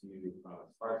through to from a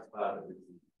sparse cloud that we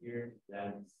see here,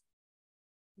 dense,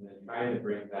 and then trying to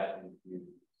bring that into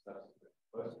subsequent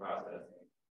post-processing.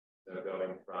 So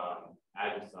going from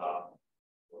Agisoft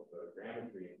or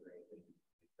photogrammetry and bringing it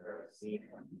into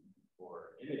scene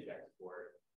for image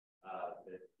export,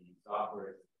 that the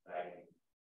software is deciding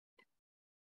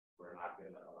we're not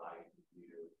going to allow you to do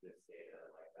this data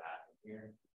like that in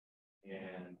here.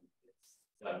 And it's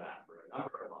done that for a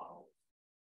number of models,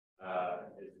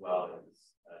 as well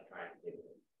as trying to get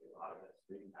into a lot of the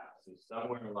street maps. So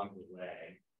somewhere along the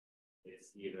way,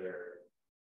 it's either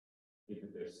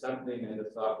there's something in the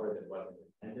software that wasn't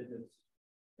intended that's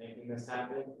making this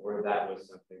happen, or that was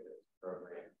something that was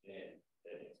programmed in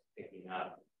that it's picking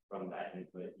up from that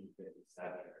input E57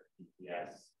 or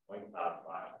PPS point cloud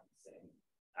file and saying,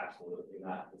 absolutely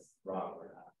not, this is wrong,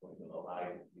 we're not going to allow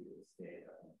you to do this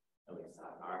data, at least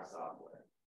not in our software.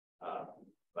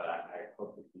 But I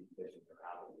hope to keep fishing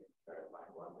around and try to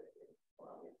find one that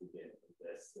we get into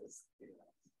this,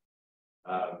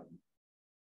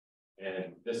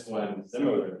 and this one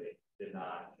similarly did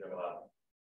not show up.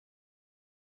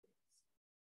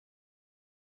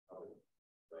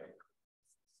 Right.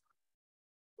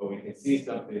 But we can see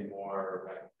something more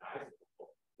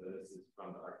recognizable. So this is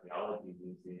from the Archaeology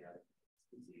Museum,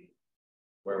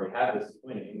 where we have this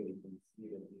twinning. We can see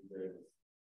that these are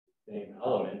the same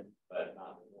element, but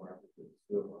not more because it's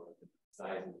two of them with different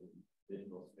sizes in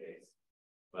digital space.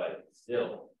 But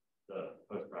still, the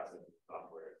post-processing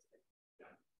software is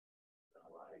like,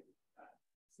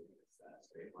 that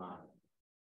straight line.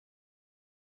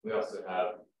 We also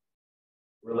have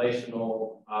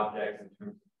relational objects in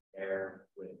terms of air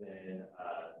within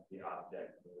the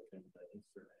object within the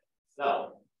instrument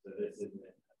itself. So this isn't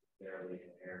necessarily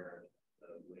an error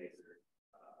of laser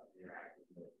interacting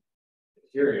with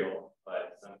material,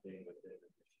 but something within the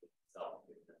machine itself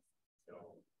because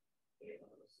don't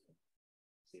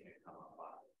see it come up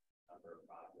on a number of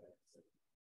projects. And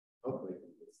hopefully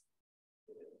we just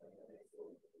get it away.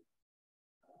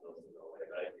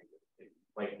 But I think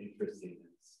it's quite interesting.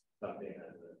 It's something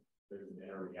that there's an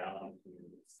inner reality to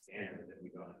the standard that we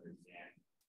don't understand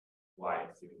why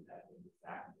it's doing that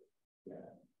exactly.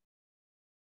 Yeah.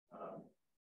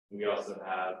 We also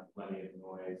have plenty of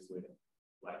noise with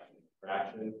reflection and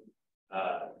diffraction.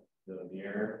 The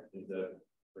mirror is a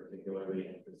particularly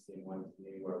interesting one to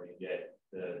me where we get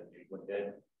the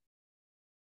duplicate.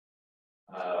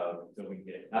 So we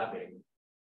get nothing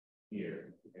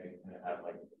here. Okay, kind of have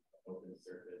like an open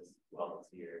surface while it's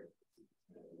here.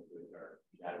 With our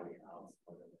shadowy house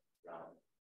on the ground.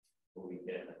 But we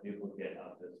get a duplicate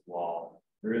of this wall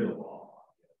through the wall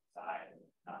on the other side and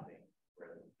nothing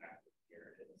where the actual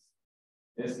here it is.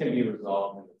 This can be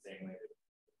resolved in the same way that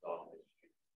we resolve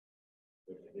issues,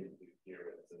 which I didn't do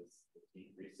here with this the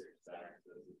Deep Research Center.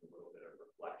 So this is a little bit of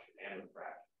reflection and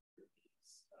refraction for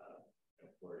these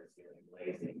floor ceiling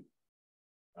glazing.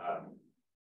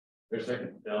 There's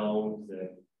certain films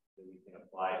that we can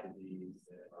apply to these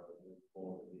that are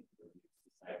removable, that we can reduce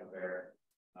this type of error.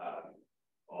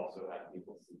 Also have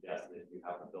people suggest that if you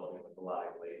have a building with a lot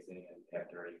of glazing and they have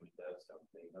dirty windows, don't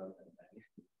clean them and then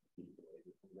keep the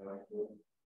glazing from going through.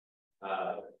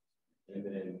 And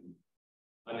then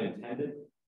unintended.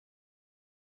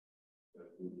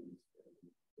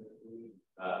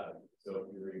 So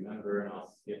if you remember, and I'll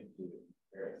skip to the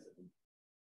comparison,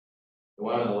 the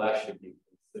one on the left should be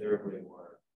considerably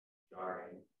more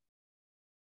jarring.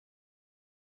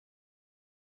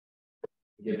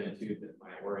 Given too that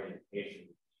my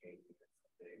orientation is changing,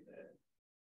 something that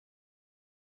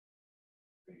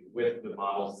with the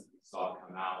models that we saw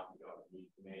come out, we don't need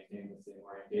to maintain the same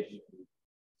orientation.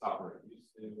 Software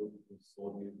used to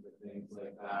school you for things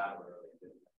like that, or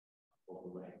like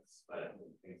focal lengths, but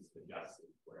things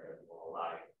adjusted where it will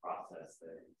allow you to process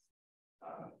things.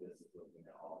 This is looking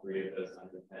at all three of those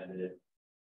undependent.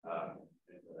 And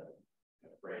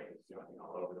the frame is jumping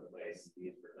all over the place.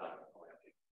 These were done with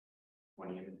only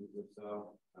 20 images or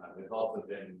so. There's also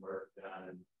been work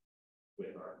done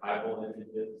with archival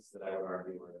images that I would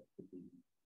argue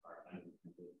are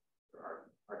undependent or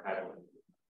archival images,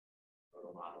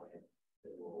 photo modeling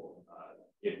that will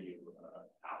give you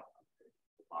outcome.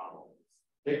 The model is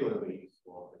particularly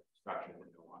useful for construction that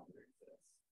no longer exists.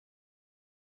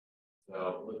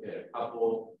 So look at a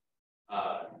couple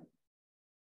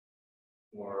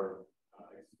more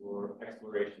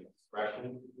exploration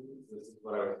expression. This is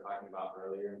what I was talking about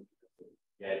earlier,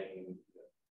 getting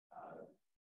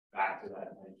back to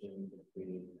that tension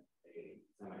between a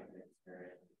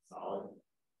semi-transparent and solid.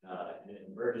 And it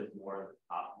emerges more of the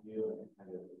top view and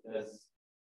kind of does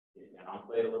get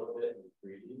downplayed a little bit in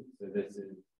 3D. So this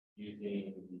is using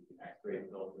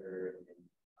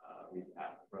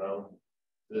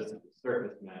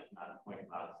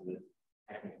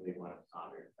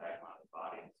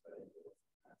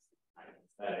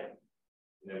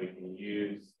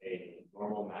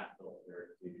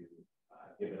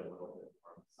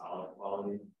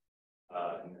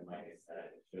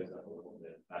shows up a little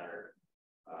bit better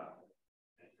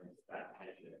in terms of that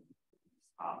tension.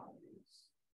 Top views,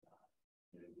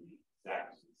 the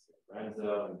exact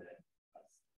Renzo, and then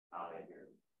out of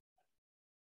here.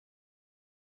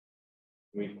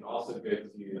 We can also go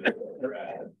to these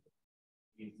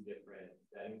different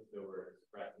settings, so we're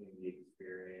expressing the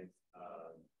experience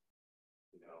of,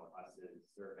 us as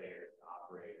surveyors and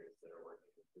operators that are working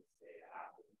with this data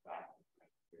after the fact, and trying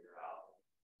to figure out,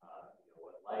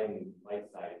 what light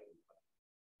sighting,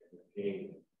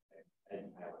 ping,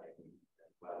 and highlighting,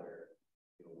 whether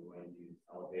we want to use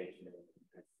elevation,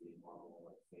 intensity, normal,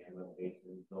 like scan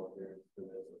elevation filters for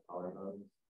this with color modes,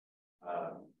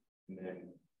 and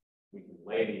then we can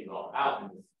lay these all out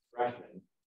in this expression,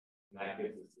 and that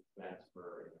gives us a sense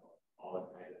for all the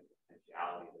kind of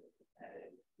potentiality that's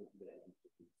embedded within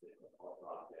all the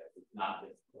objects. It's not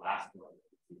just the last one that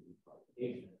we see in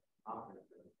presentation, conference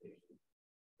presentation.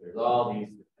 There's all these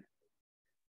potentials,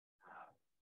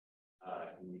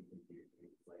 and you can do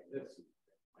things like this. You can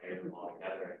layer them all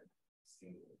together in a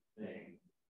single thing.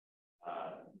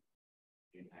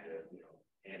 You kind of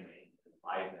animate and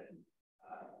liven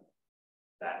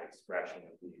that expression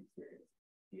of the experience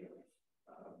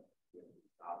with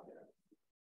these objects.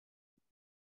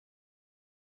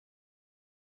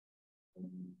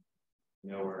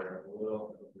 We're a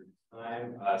little over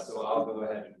time, so I'll go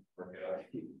ahead and work out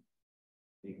the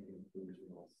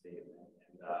conclusional statement.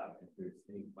 And if there's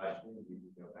any questions, you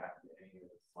can go back to any of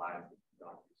the slides that we've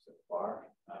gone through so far.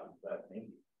 But thank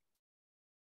you.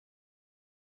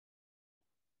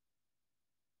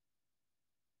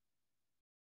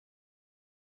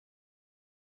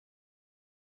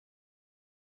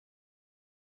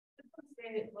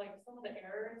 Like some of the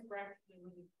errors were actually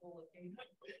really cool looking.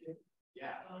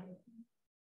 Yeah.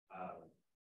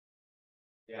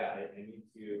 Yeah, I need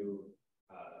to,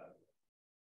 I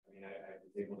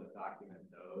was able to document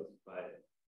those, but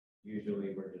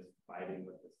usually we're just fighting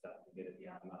with the stuff to get it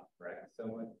down not correct so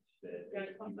much that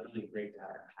it's really great to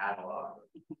have a catalog of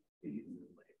these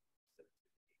and like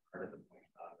part of the point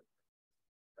cloud.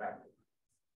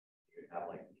 You have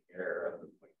like the error of the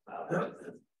point cloud that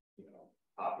says,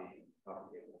 copy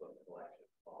table of the collection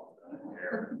falls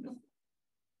error.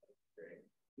 Great.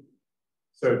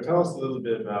 So tell us a little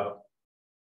bit about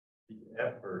the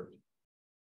effort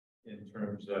in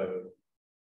terms of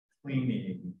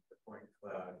cleaning the point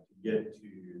cloud to get to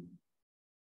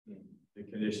the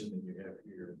condition that you have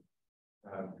here.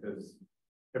 Because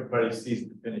everybody sees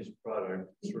the finished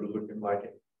product sort of looking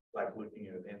like looking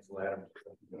at an Ansel Adams.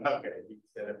 Okay, he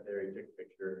set up there, he took a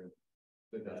picture,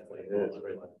 and that's like this,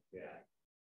 right? Yeah.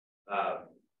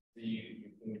 So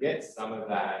you can get some of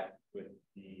that with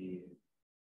the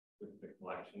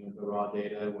collection of the raw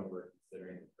data when we're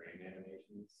considering the frame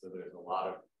animations. So there's a lot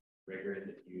of rigor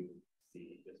that you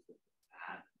see just with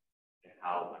that and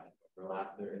how much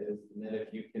overlap there is. And then if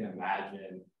you can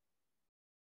imagine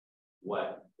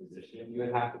what position you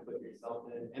would have to put yourself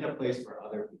in a place where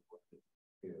other people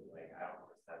do, like I don't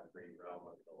just have free roam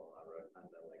or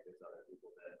rotunda, like there's other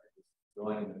people that are just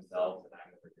joining themselves and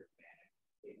I'm over here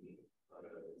taking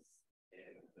photos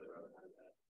in the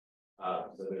rotunda.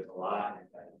 So there's a lot in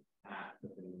that,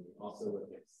 but then we also look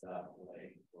at stuff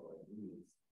like these.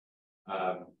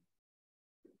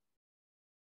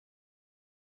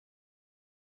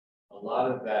 A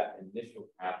lot of that initial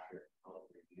capture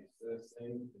helps reduce those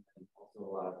things, and also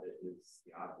a lot of it is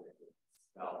the object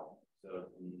itself. So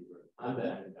the rotunda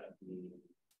ended up being,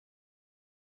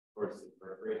 of course, the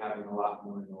periphery having a lot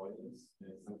more noise. And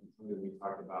it's something we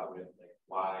talked about with like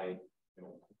why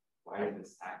is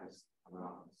this sacrifice coming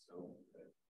off so good?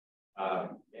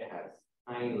 It has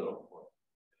tiny little pores,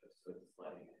 so it's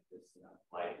letting it just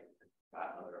light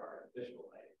got other artificial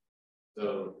light.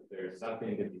 So there's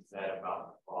something to be said about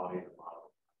the quality of the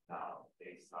model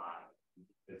based on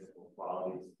physical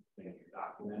qualities things you're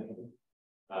documenting.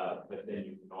 But then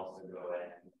you can also go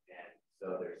in and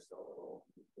so there's still little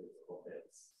physical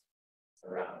bits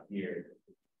around here that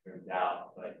turns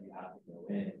out, but you have to go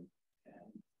in and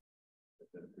with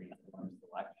the pre-form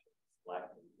selection,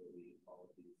 select and delete all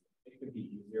of these. It could be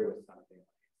easier with something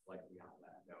like beyond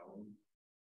that dome.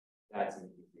 That's an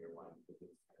easier one because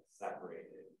it's kind of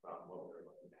separated from what we were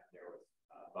looking at. There was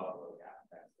Buffalo Gap,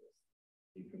 Texas.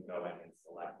 You can go in and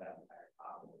select that entire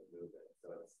top and remove it.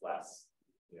 So it's less,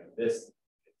 this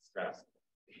is stressful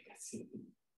because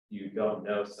you don't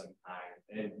know sometimes.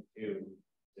 And two,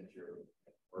 since you're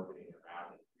orbiting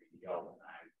around in 3D all the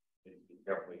time, you be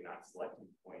careful you're not selecting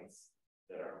points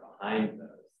that are behind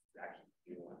those. You actually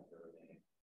do want to remain.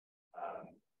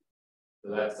 So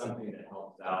that's something that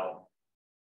helps out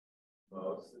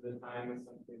most of the time with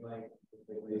something like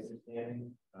laser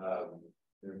scanning.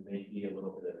 There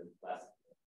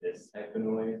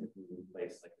noise, if you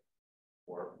replace like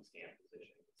four scan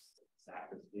positions,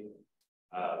 sacristy,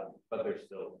 but there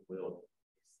still will be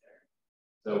there.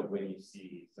 So when you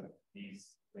see some of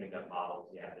these cleaned up models,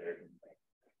 yeah, they're like,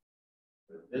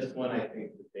 for this one, I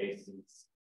think the base is,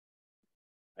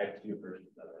 I have two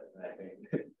versions of it. And I think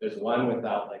there's one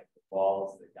without like the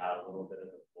walls that got a little bit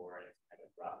of the floor and it's kind of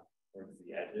rough towards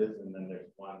the edges. And then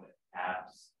there's one that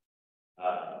caps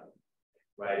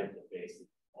right at the base of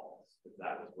the walls, because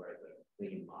that was where the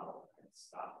clean model had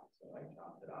stopped. So I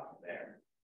chopped it off there.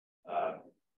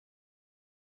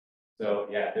 So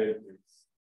yeah, there's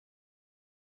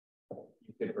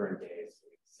you could burn days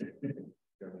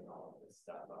trimming all of this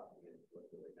stuff up and it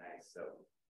looked really nice. So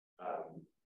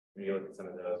when you look at some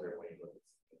of those, or when you look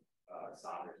at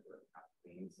Saunders work, how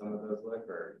clean some of those look,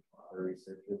 or other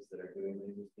researchers that are doing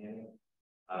laser scanning,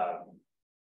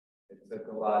 it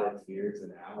took a lot of tears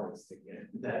and hours to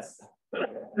get that stuff.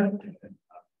 Doesn't just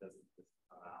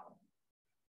come out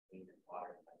in your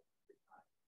water.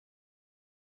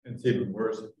 And it's even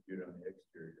worse if you do it on the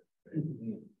exterior, right?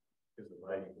 Because the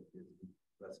lighting is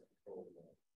less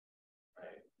controllable.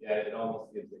 Right. Yeah, it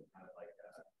almost gives it kind of like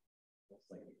a, almost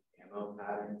like a camo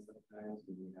pattern sometimes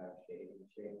when you have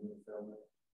shading in the film.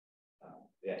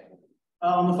 Yeah.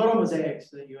 On the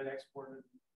photomosaics that you had exported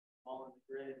all in the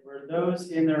grid, were those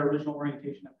in their original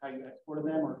orientation of how you exported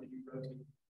them, or did you rotate?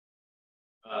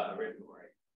 Original orientation.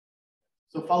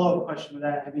 So follow-up question to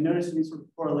that, have you noticed any sort of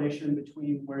correlation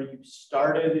between where you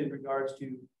started in regards to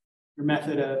your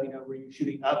method of, were you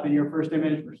shooting up in your first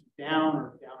image versus down,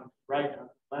 or down to the right, down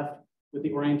to the left, with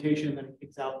the orientation that it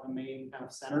kicks out the main kind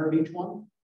of center of each one?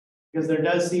 Because there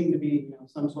does seem to be,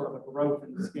 some sort of a growth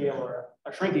in scale or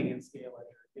a shrinking in scale as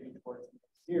you're getting towards the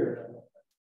exterior.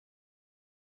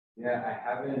 Yeah, I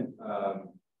haven't,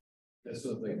 this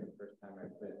was like the first time I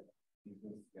put these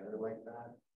things together like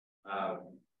that.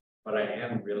 But I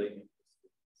am really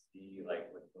interested to see like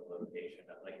with the location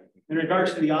of like in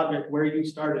regards to the object where you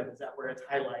started, is that where it's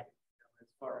highlighted, as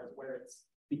far as where it's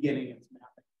beginning its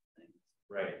mapping things?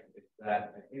 Right. It's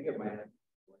that I think it might have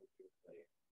like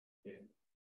if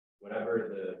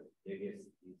whatever the biggest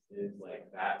piece is,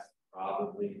 like that's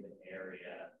probably the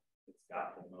area that's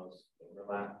got the most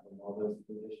overlap from all those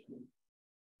positions.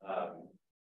 But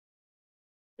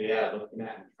yeah, looking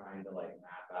at and trying to like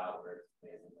map out where it's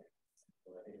placed in like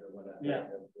or whatever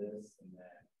of this, and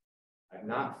then I've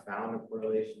not found a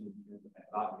correlation. I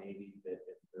thought maybe that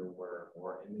if there were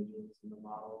more images in the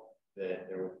model, that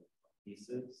there were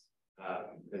pieces,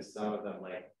 because some of them,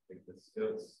 like the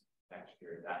scopes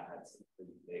texture, that had some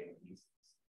pretty big pieces,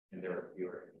 and there were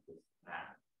fewer images than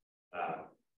that.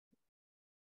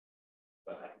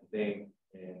 But I think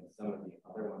in some of the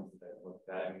other ones that I've looked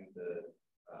at, I mean, the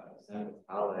San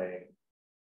Vitale,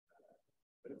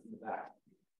 but it's in the back.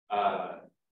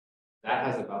 That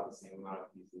has about the same amount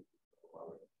of pieces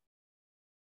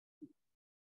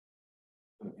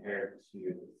compared to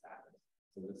the sacristy.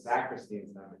 So the sacristy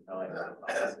in San Vitale has about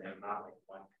the same amount, like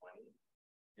 120.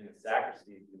 In the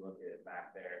sacristy, if you look at it back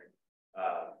there,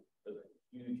 those are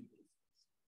huge pieces,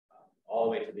 all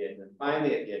the way to the edge. And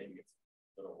finally, at the edge, you get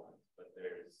some little ones, but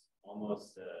there's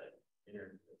almost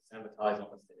San Vitale is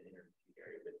almost an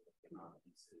intermediary with the amount of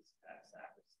pieces at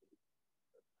sacristy.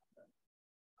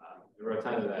 The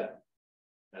rotunda,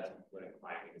 that's what I'm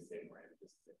finding the same way.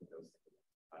 Just those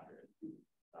 100.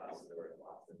 So there were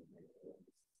lots of things.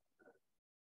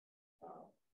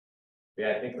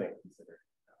 Yeah, I think like consider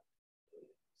see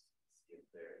if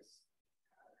there's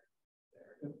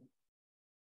there.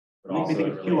 But also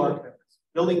QR codes,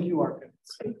 building QR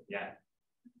codes. Yeah.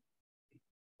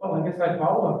 Well, I guess I'd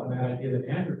follow up on that idea that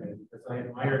Andrew made, because I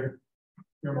admired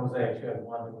your mosaics. You had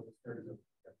one that was a series of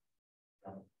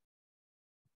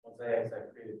mosaics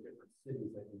that created different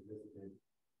cities that we visited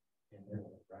in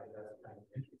Italy, right? That's kind of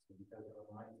interesting because it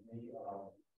reminds me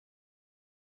of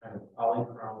kind of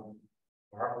polychrome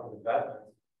marble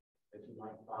investments that you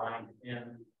might find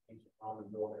in ancient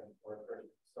Roman buildings or Christian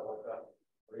basilica,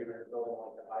 or even a building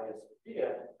like the Hagia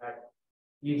Sophia. In fact,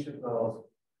 each of those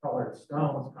colored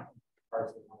stones come from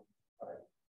parts of one part.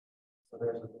 So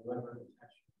there's a deliberate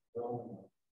intention building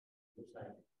of the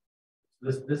same.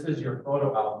 This is your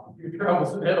photo album. Your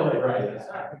travels in Italy, right?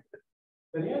 Yeah.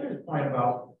 But Andrew's point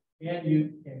about can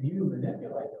you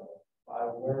manipulate those by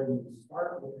where you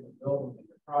start with the building and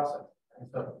the process. And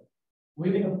so we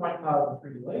think of point cloud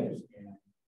and 3D laser scanning.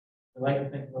 We like to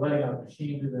think we're letting a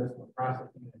machine do this, we're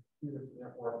processing it, computer, so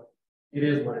therefore it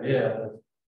is what it is.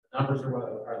 The numbers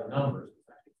are the numbers,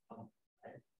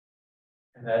 right?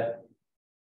 And that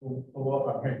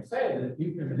what I'm hearing you say is that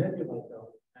you can manipulate those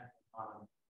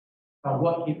on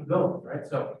what capabilities, right?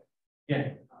 So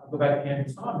again, I'll go back to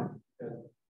Andrew Saunders, because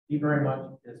he very much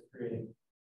is creating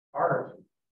art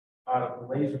out of the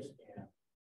laser scan.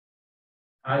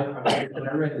 When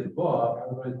I read his book, I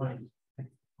was always wondering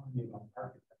about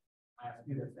architecture. I asked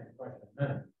you the same question in a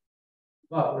minute.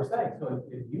 But we're saying, so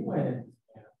if you went in and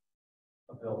scanned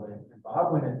a building, and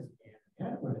Bob went in and scanned, and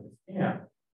Anna went in and scanned,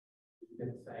 you get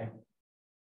the same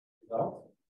results.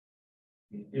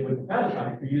 It would depend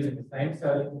on if you're using the same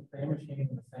setting, the same machine,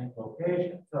 in the same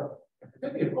location. So,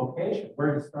 particularly location,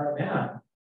 where you start now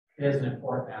is an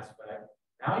important aspect.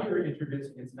 Now you're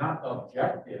introducing, it's not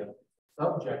objective,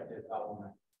 subjective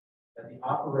element that the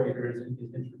operator is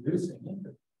introducing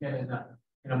into. Again,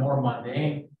 in a more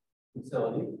mundane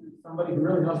facility, somebody who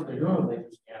really knows what they're doing with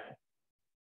laser scanning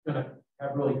is going to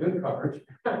have really good coverage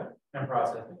and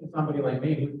processing. And somebody like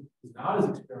me who's not as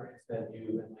experienced as you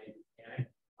in laser scanning,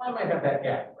 I might have that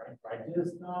gap, right? I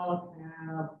just don't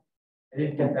have, I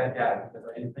didn't get that data because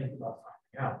I didn't think about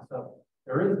something else. So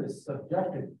there is this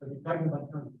subjective, but you're talking about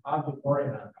in terms of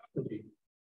object-oriented ontology,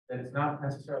 that it's not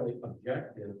necessarily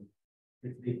objective.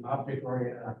 It's the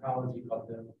object-oriented ontology of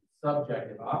the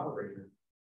subjective operator,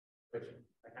 which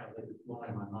I kind of like is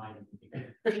blowing my mind.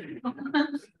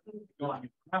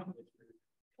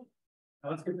 Now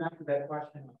let's get back to that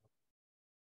question.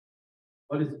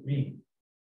 What does it mean?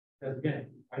 Because again,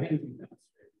 I think if you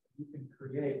demonstrate, you can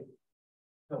create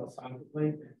philosophically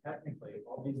and technically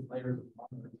all these layers of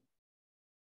numbers,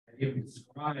 and you can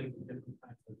describe the different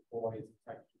kinds of voids,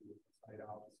 textures,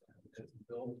 cytology, and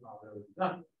build how those are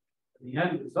done. But the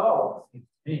end result seems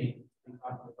to me to be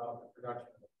talking about the production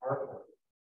of the artwork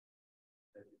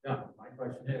that you've done. My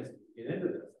question is, to get into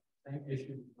this, same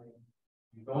issue between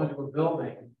you go into a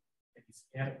building and you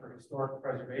scan it for historic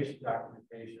preservation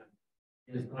documentation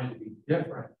is going to be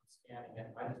different from scanning it.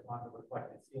 I just want to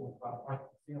reflect the ceiling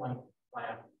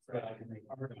plan so that I can make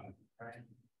art on it, right?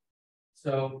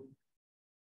 So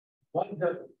what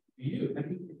do you,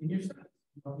 in your sense,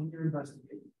 in your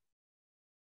investigation,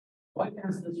 what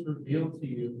has this revealed to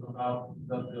you about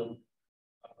the building,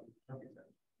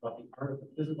 about the art of the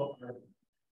physical art?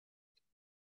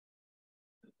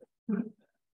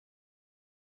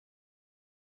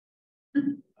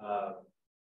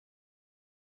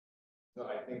 So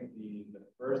I think the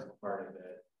first part of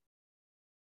it,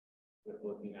 with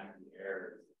looking at the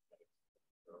errors,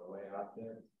 throwaway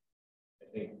objects, I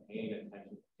think paying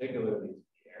attention, particularly to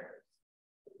the errors,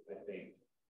 I think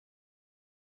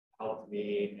helped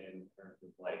me in terms of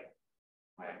like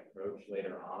my approach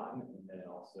later on, and then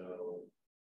also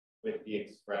with the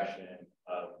expression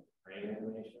of frame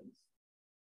animations,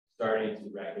 starting to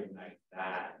recognize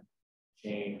that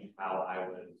changed how I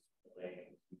was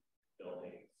relating to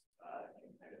buildings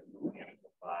and kind of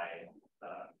amplify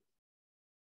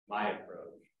my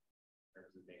approach in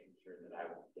terms of making sure that I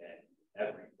would get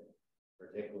everything,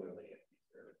 particularly if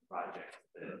these are projects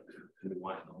that we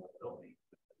want the whole building.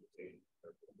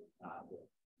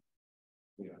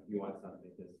 You want something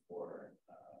just for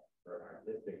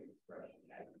artistic expression,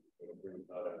 I can bring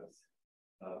photos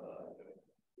of a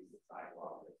piece of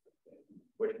sidewalk or something,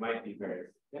 which might be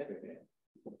very significant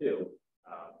too.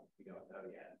 We don't know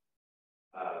yet.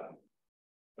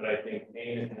 But I think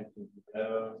paying attention to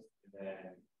those and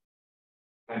then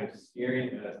kind of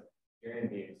steering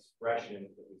the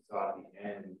expressions that we saw at the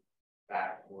end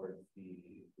back towards the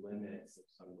limits of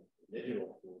some of the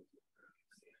digital tools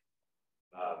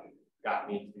got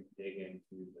me to dig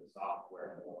into the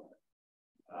software more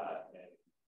and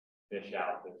fish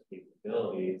out those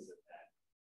capabilities. And then,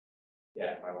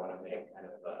 yeah, if I want to make kind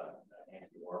of a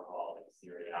Andy Warhol like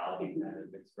seriality kind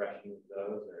of expression of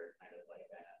those, or kind of like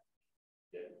that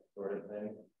sort of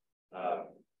thing,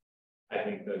 I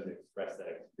think those express that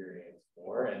experience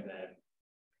more, and then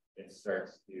it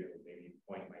starts to maybe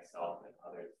point myself and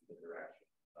others in the direction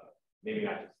of maybe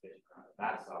not just fishing around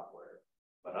that software,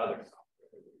 but other software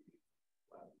that we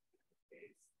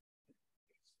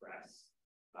express,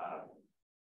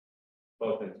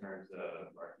 both in terms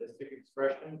of artistic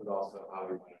expression, but also how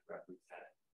we want to represent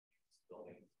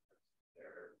buildings,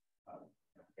 their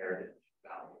heritage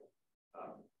value.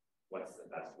 What's the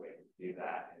best way to do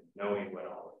that? And knowing what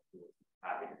all the tools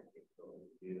having the capability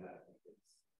to do that, I think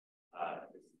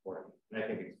it's important. And I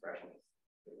think expression is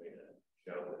the way to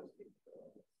show those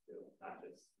capabilities too. Not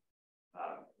just,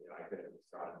 I could have just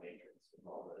drawn a matrix with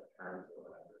all the terms or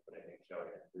whatever, but I think showing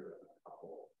it through a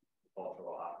couple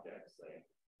cultural objects like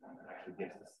actually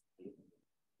gives us.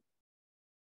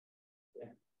 Yeah.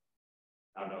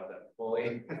 I don't know if that fully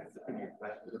answers your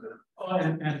question. Oh,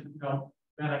 and Ben,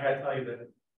 I gotta tell you that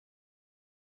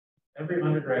every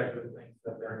undergraduate thinks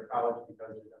that they're in college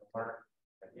because they're going to learn.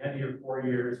 At the end of your 4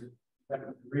 years, you have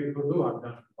a degree, I'm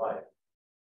done for life.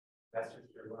 That's just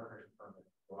your learner's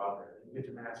go out there, you get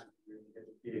your master's degree, you get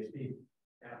your PhD.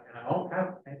 And I don't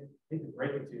have, I hate to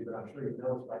break it to you, but I'm sure you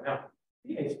know this by now.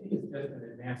 PhD is just an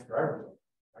advanced driver's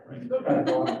license. Right? You still gotta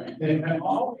go out there. And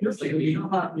all you're saying, you know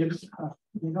how to do it.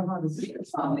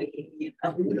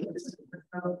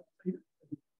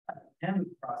 End of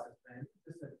the process, man. It's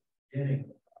just a beginning.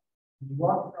 When you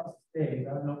walk across the stage,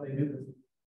 I don't know if they do this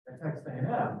at Texas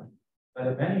A&M, but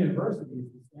at many universities,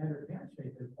 the standard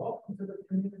handshake is welcome to the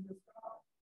community of scholars.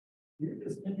 You're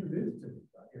just introduced to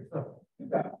yourself.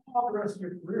 You've got all the rest of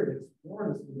your career to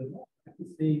explore this a little bit more. I can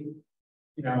see,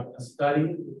 you know, a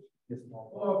study, a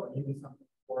small book, or maybe something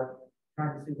for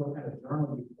trying to see what kind of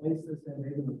journal you place this in,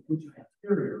 maybe with Fuji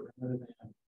Anterior rather than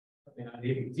something on the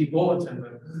ABT bulletin,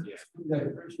 but I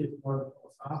appreciate more of the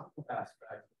philosophical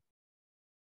aspect,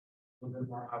 a little bit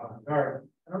more avant-garde.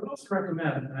 And I would also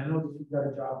recommend, and I know that you've got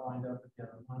a job lined up at the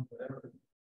end of the month, whatever,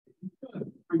 if you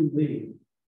could pre-leave,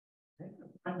 make an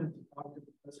appointment to talk to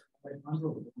Professor Alejandro.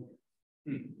 I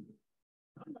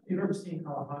don't know if you've ever seen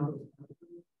Alejandro's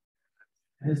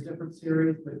and his different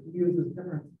series, but he uses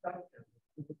different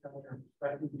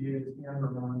perspective views, camera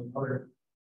and other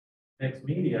mixed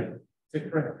media to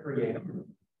create.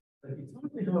 But if you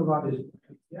talk to him about his,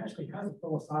 he actually has a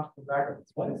philosophical background.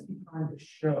 What is he trying to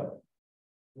show?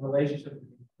 The relationship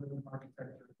between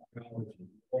architecture and technology,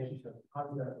 relationship, how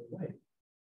does that relate?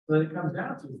 So what it comes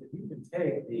down to is that you can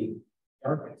take the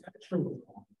architectural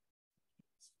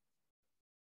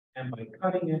and by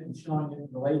cutting it and showing it and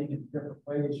relating it in different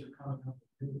ways, you're coming up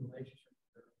with new relationships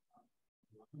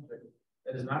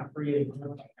that is not created by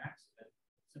accident,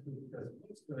 simply because it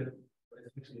looks good, but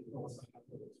it's actually a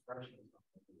philosophical expression.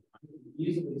 You can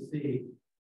easily see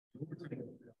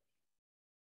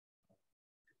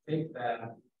take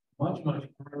that much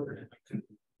further.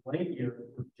 Late here,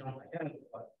 jump ahead,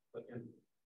 but in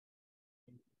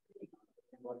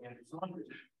what Andrew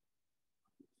Saunders.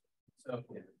 So,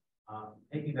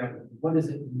 taking that, what does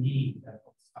it mean that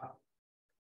will stop?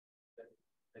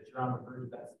 That you're on the verge,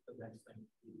 that's the next thing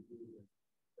you do.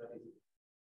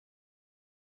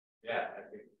 Yeah, I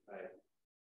think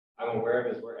I'm aware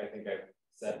of his work. I think I've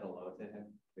said hello to him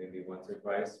maybe once or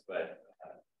twice, but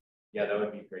yeah, that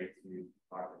would be great to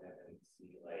talk to him and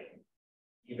see, like,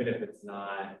 even if it's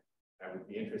not, I would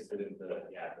be interested in the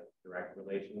direct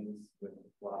relations with the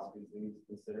philosophies that he's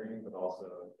considering, but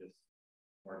also just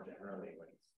more generally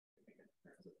when he's thinking in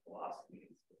terms of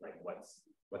philosophies, like what's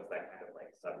that kind of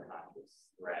like subconscious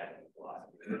thread in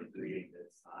philosophy that he's reading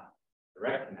that's not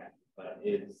direct connection, but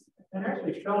is and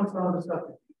actually showing some of the stuff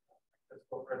that's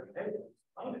what presentation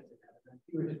explain it to him and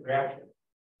see what his reaction.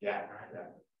 Yeah,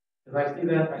 right. Because I see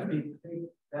that, I think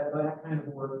that kind of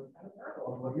work kind of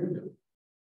parallel to what you're doing.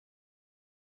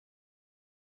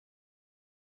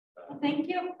 Well, thank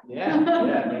you. Yeah,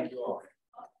 thank you all.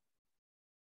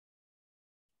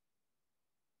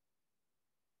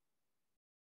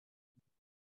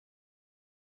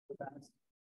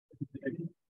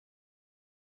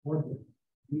 Warden,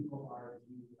 people are